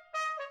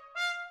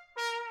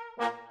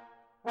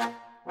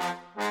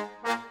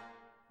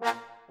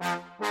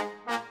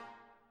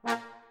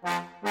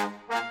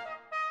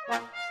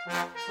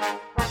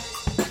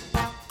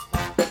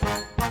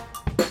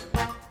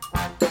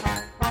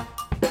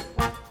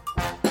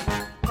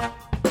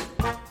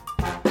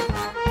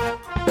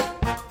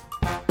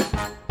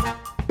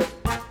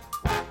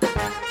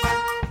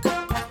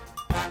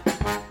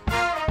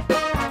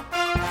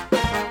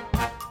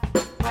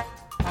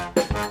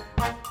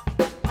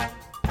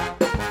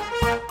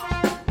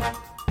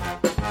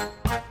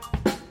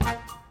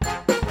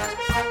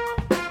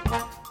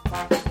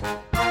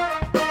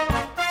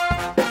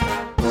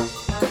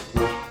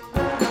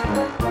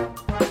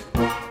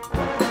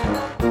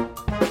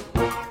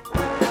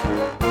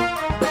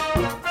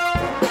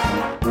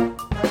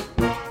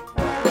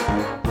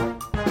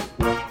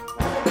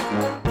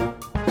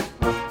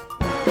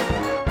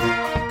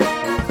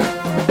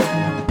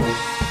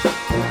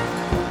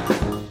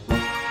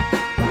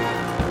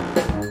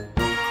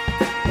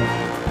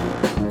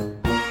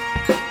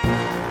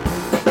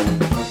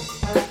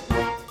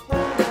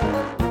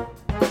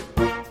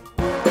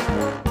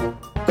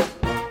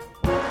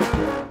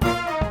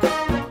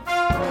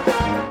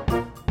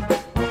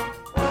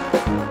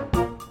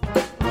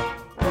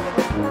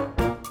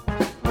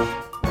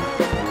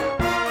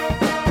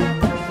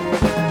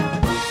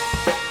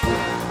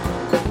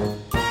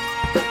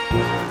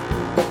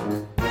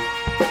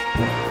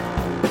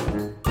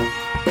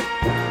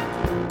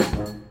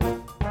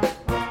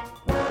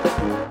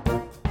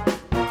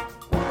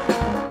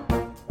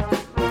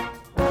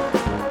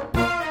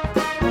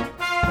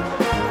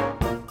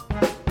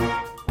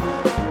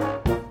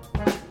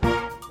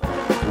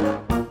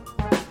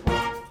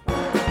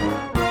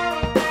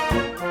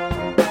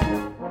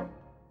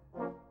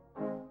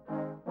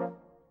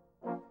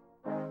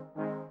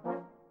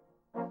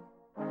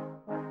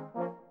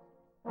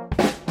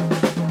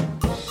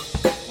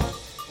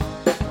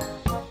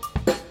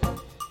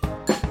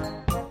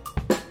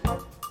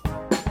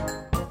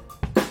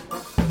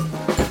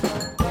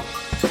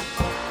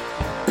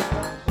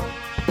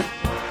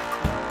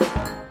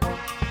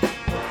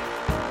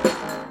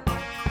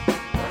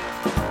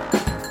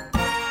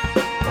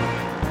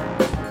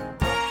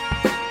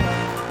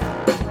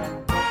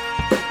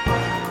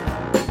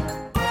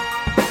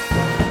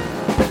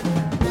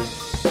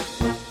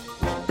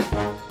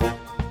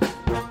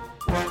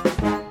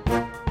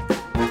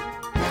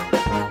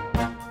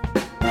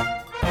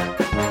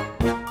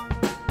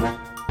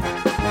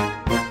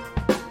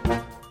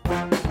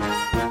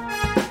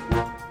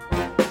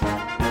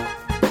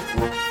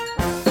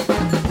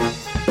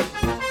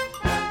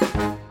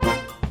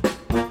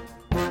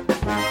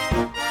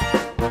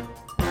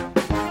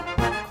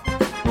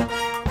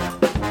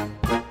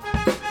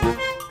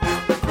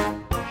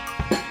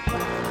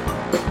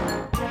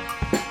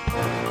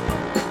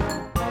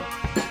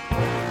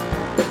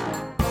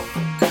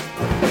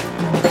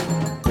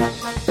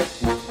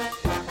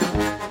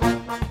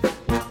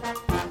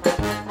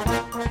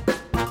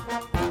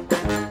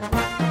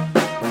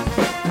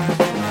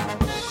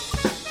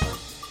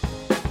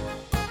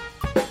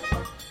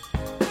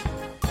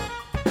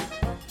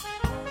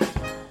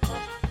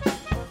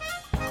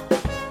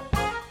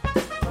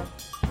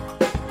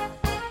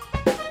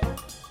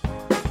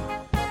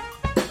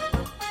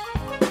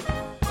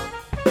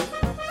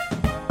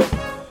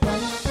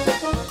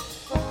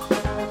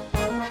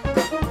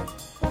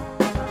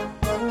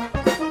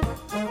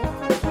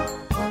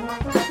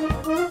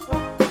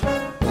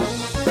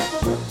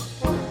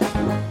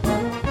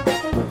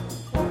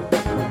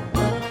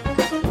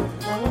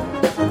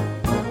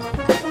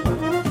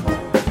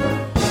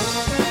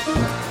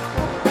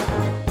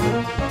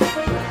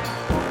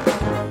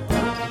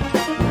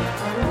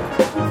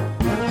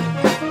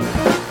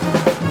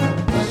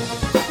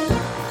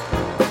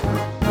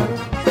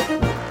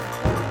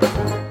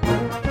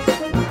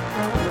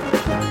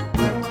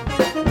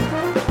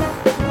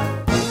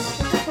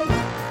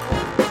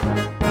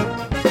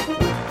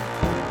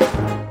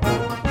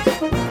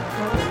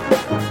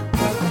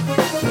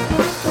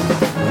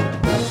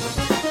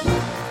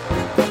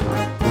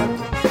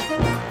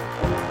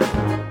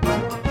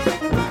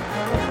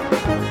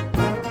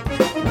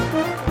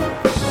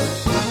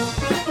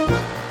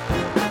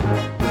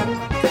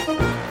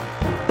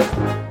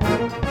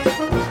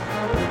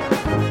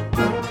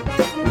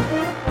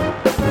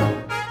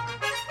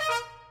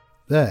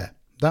 There,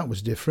 that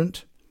was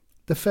different.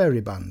 The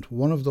Fairy Band,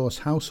 one of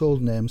those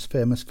household names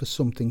famous for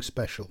something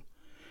special.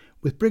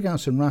 With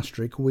Brighouse and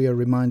Rastrick we are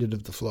reminded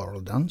of the Floral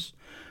Dance.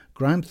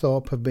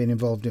 Grimethorpe have been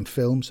involved in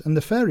films, and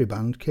the Fairy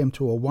Band came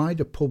to a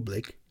wider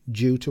public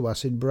due to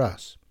acid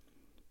brass.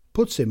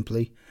 Put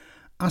simply,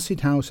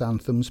 acid house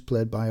anthems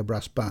played by a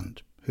brass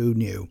band. Who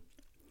knew?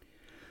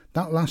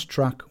 That last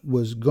track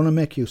was Gonna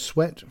Make You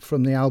Sweat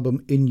from the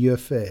album In Your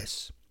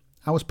Face.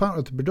 I was part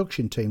of the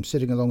production team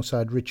sitting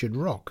alongside Richard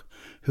Rock,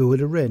 who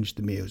had arranged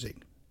the music.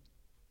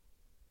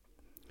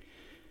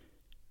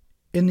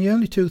 In the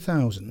early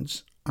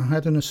 2000s, I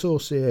had an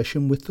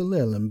association with the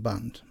Leyland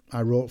Band.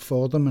 I wrote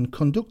for them and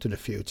conducted a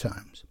few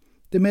times.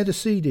 They made a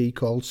CD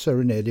called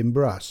Serenade in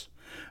Brass,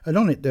 and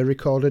on it they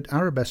recorded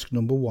Arabesque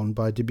No. 1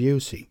 by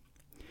Debussy.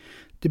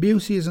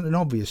 Debussy isn't an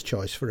obvious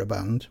choice for a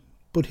band,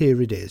 but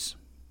here it is.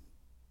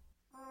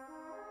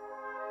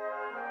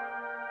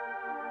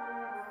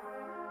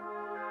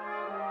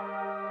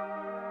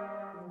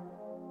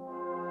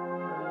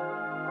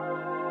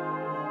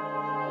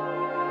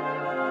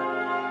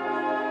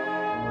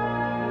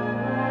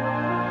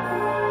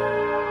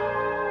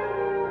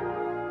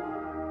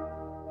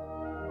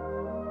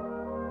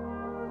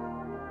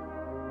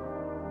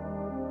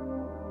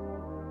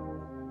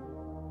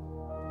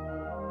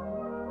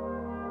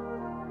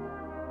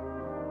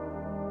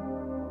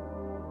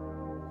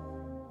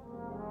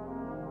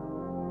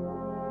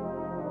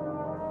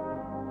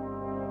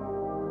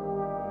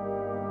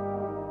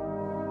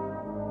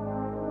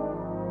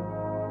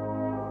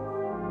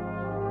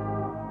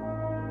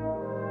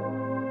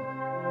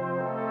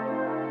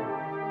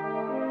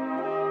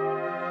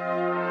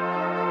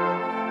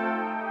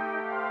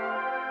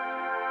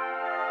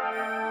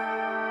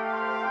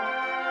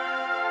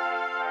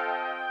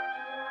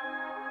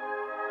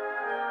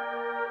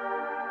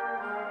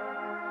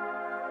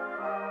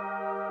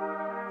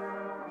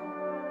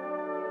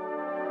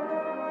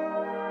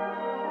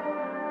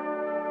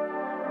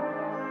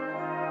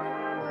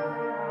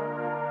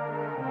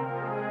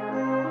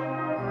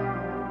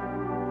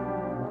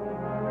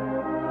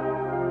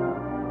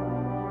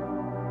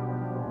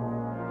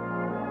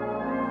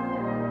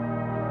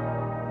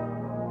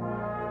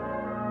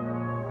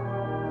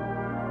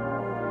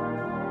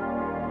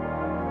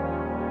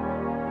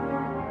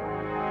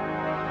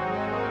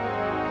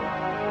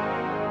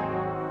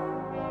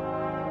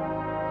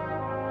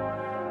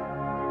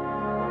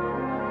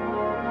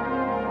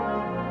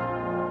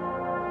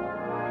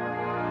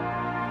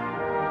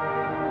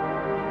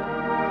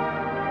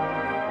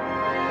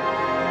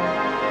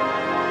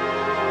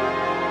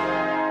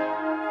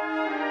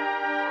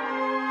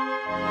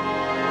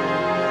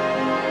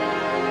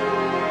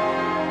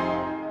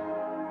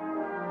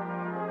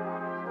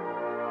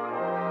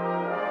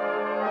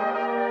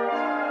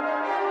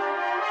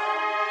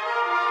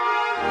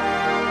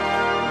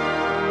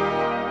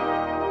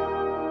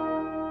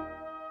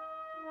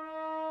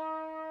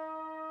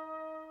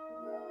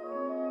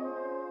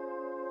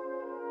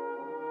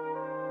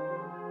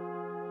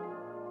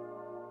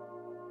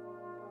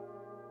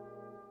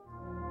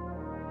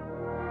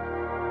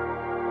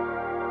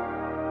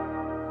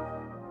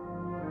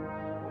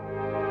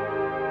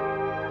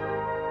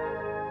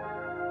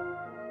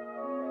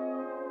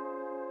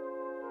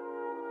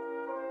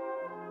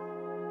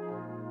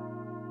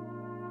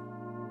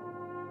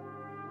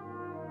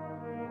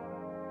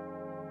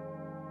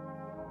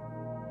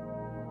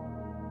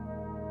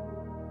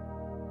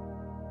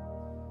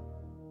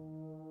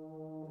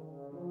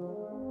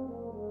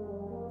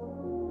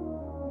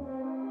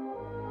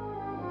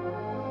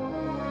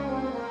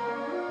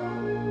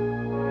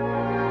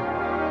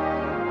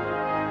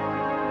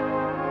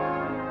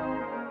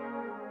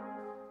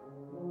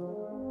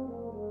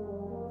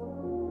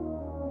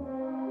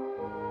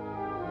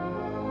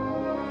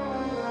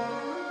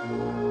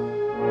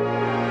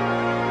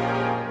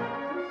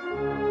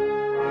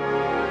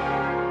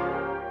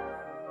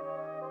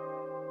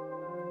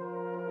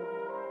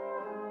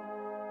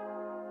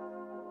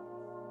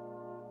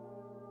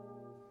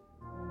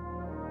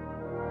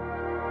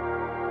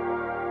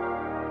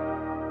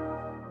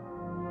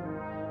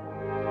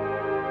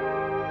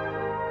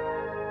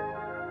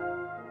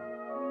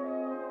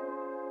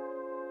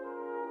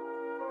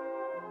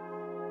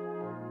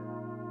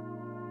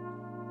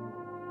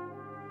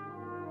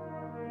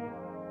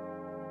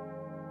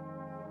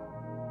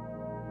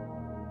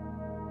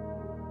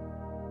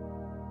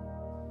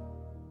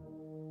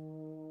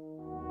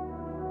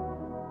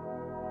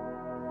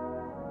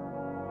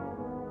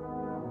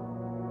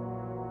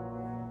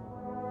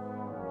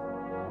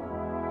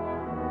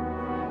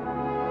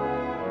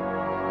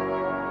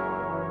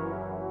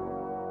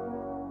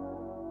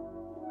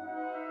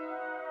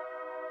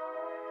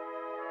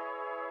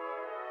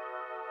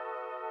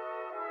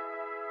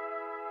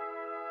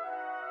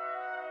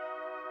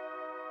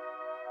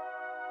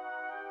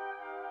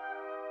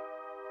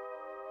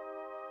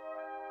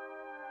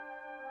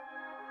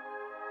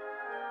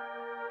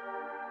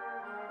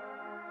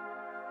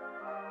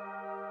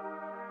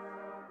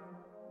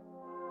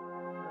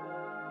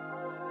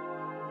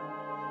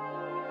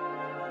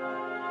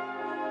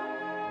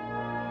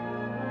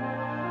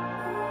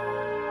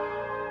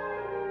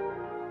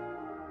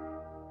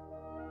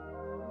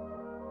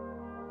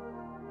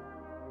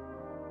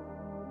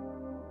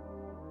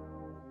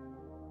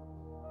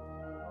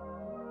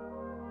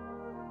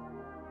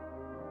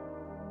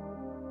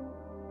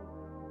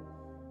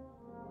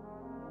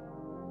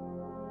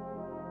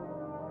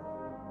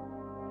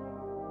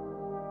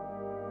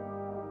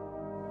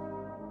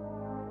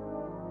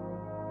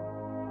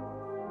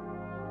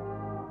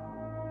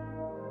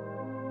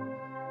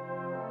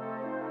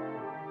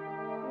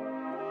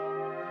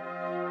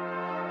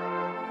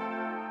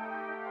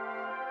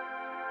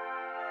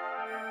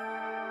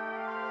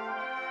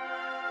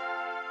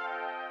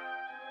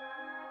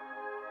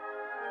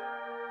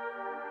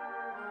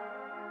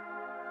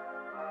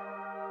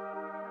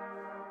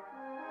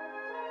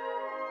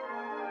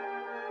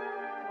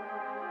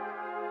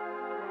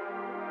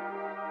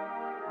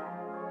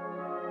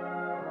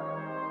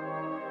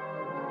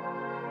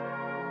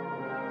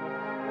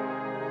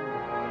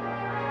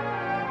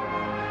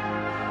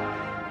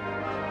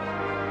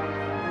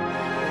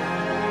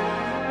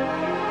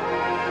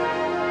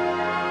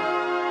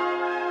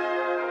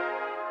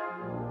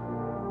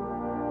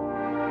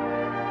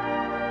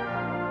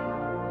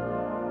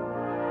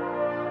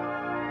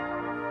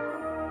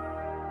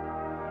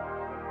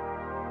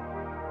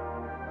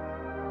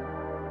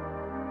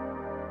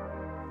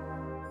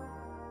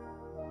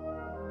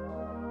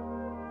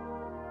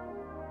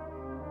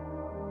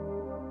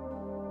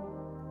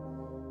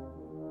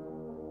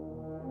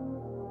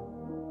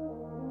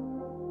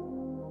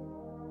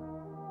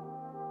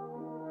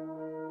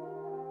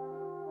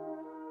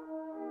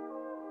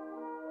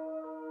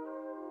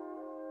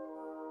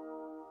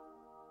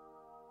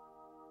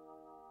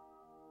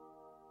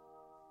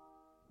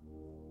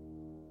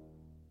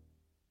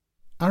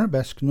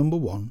 Arabesque No.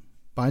 1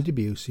 by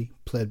Debussy,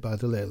 played by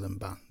the Leyland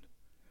Band.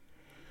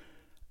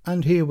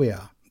 And here we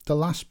are, the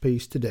last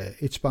piece today.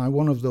 It's by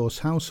one of those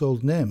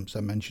household names I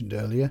mentioned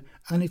earlier,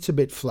 and it's a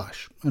bit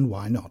flash, and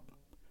why not?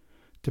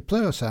 To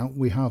play us out,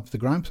 we have the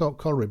Grimethorpe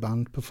Colliery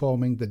Band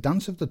performing the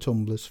Dance of the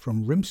Tumblers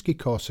from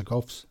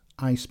Rimsky-Korsakov's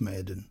Ice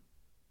Maiden.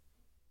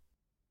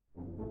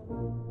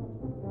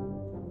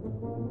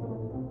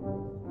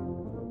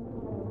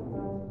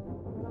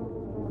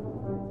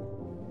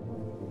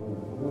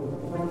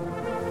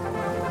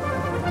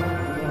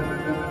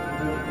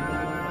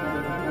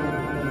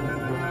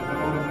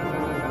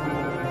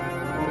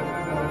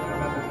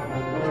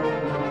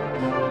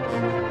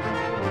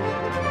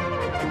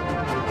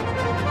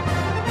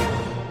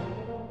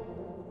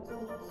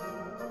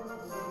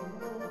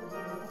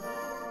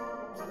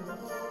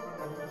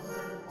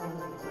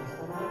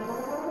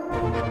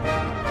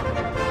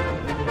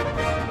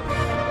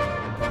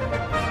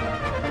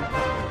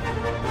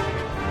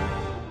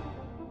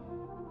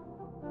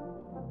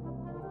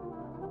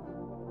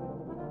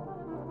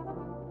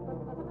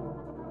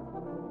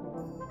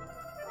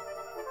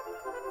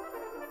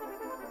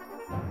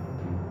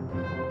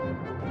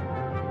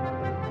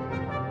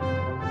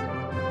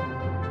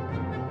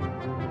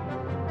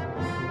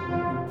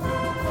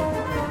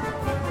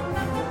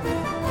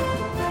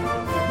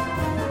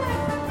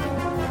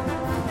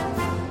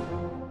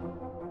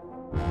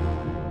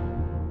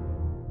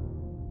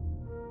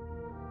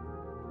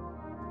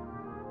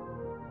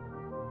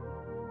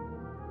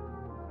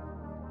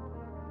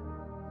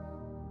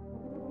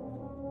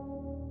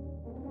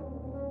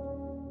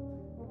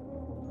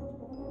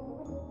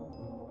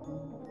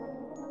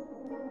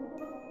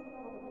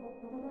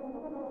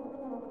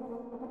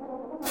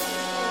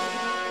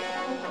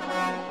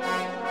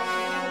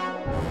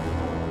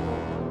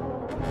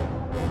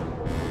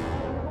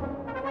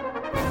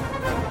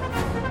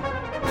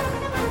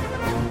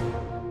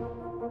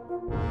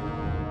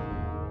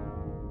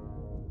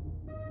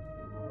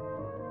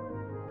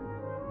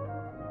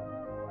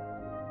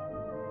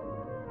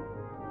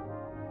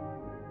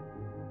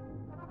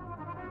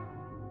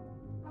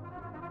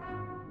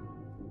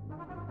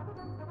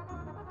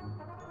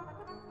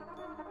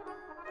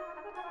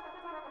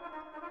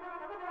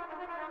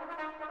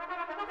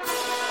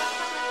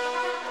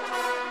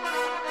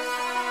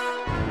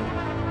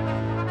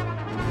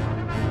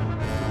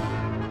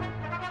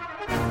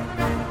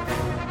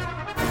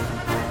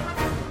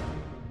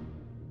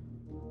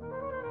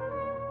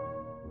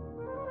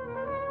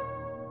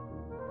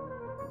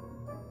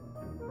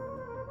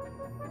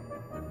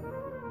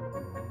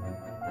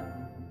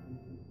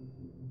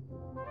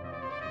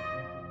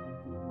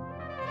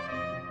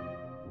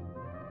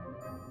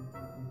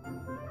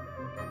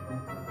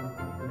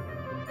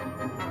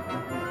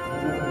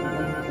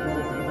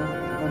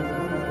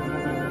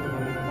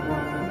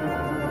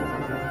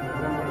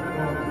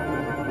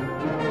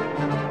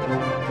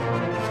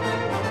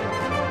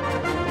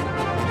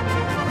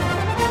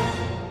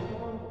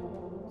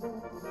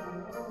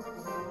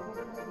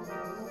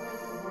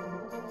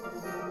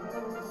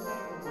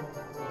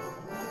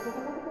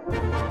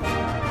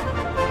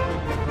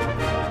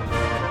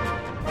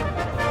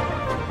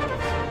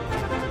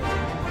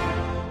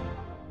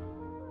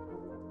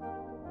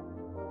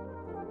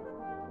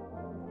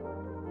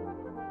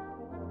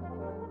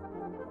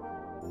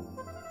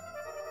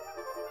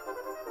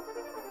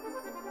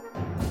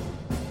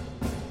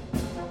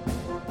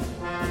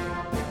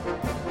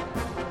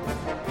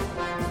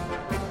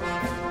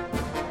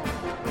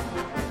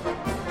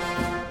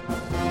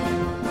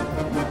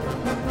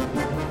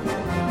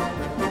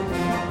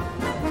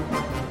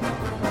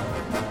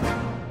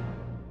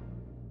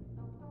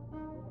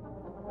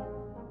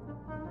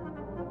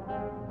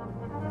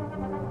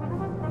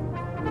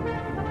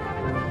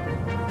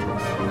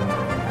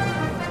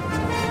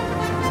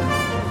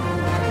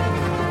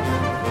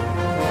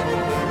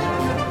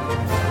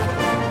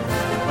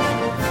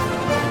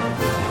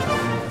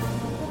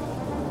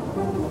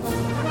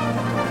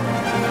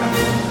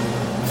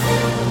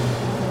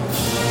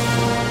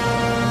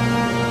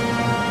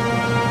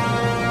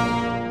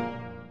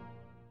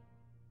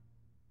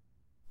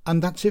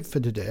 And that's it for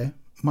today.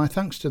 My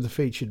thanks to the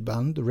featured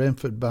band, the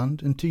Rainford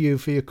Band, and to you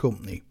for your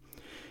company.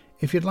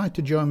 If you'd like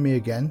to join me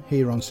again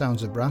here on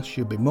Sounds of Brass,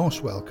 you'll be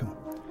most welcome.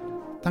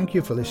 Thank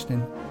you for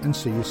listening, and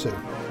see you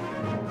soon.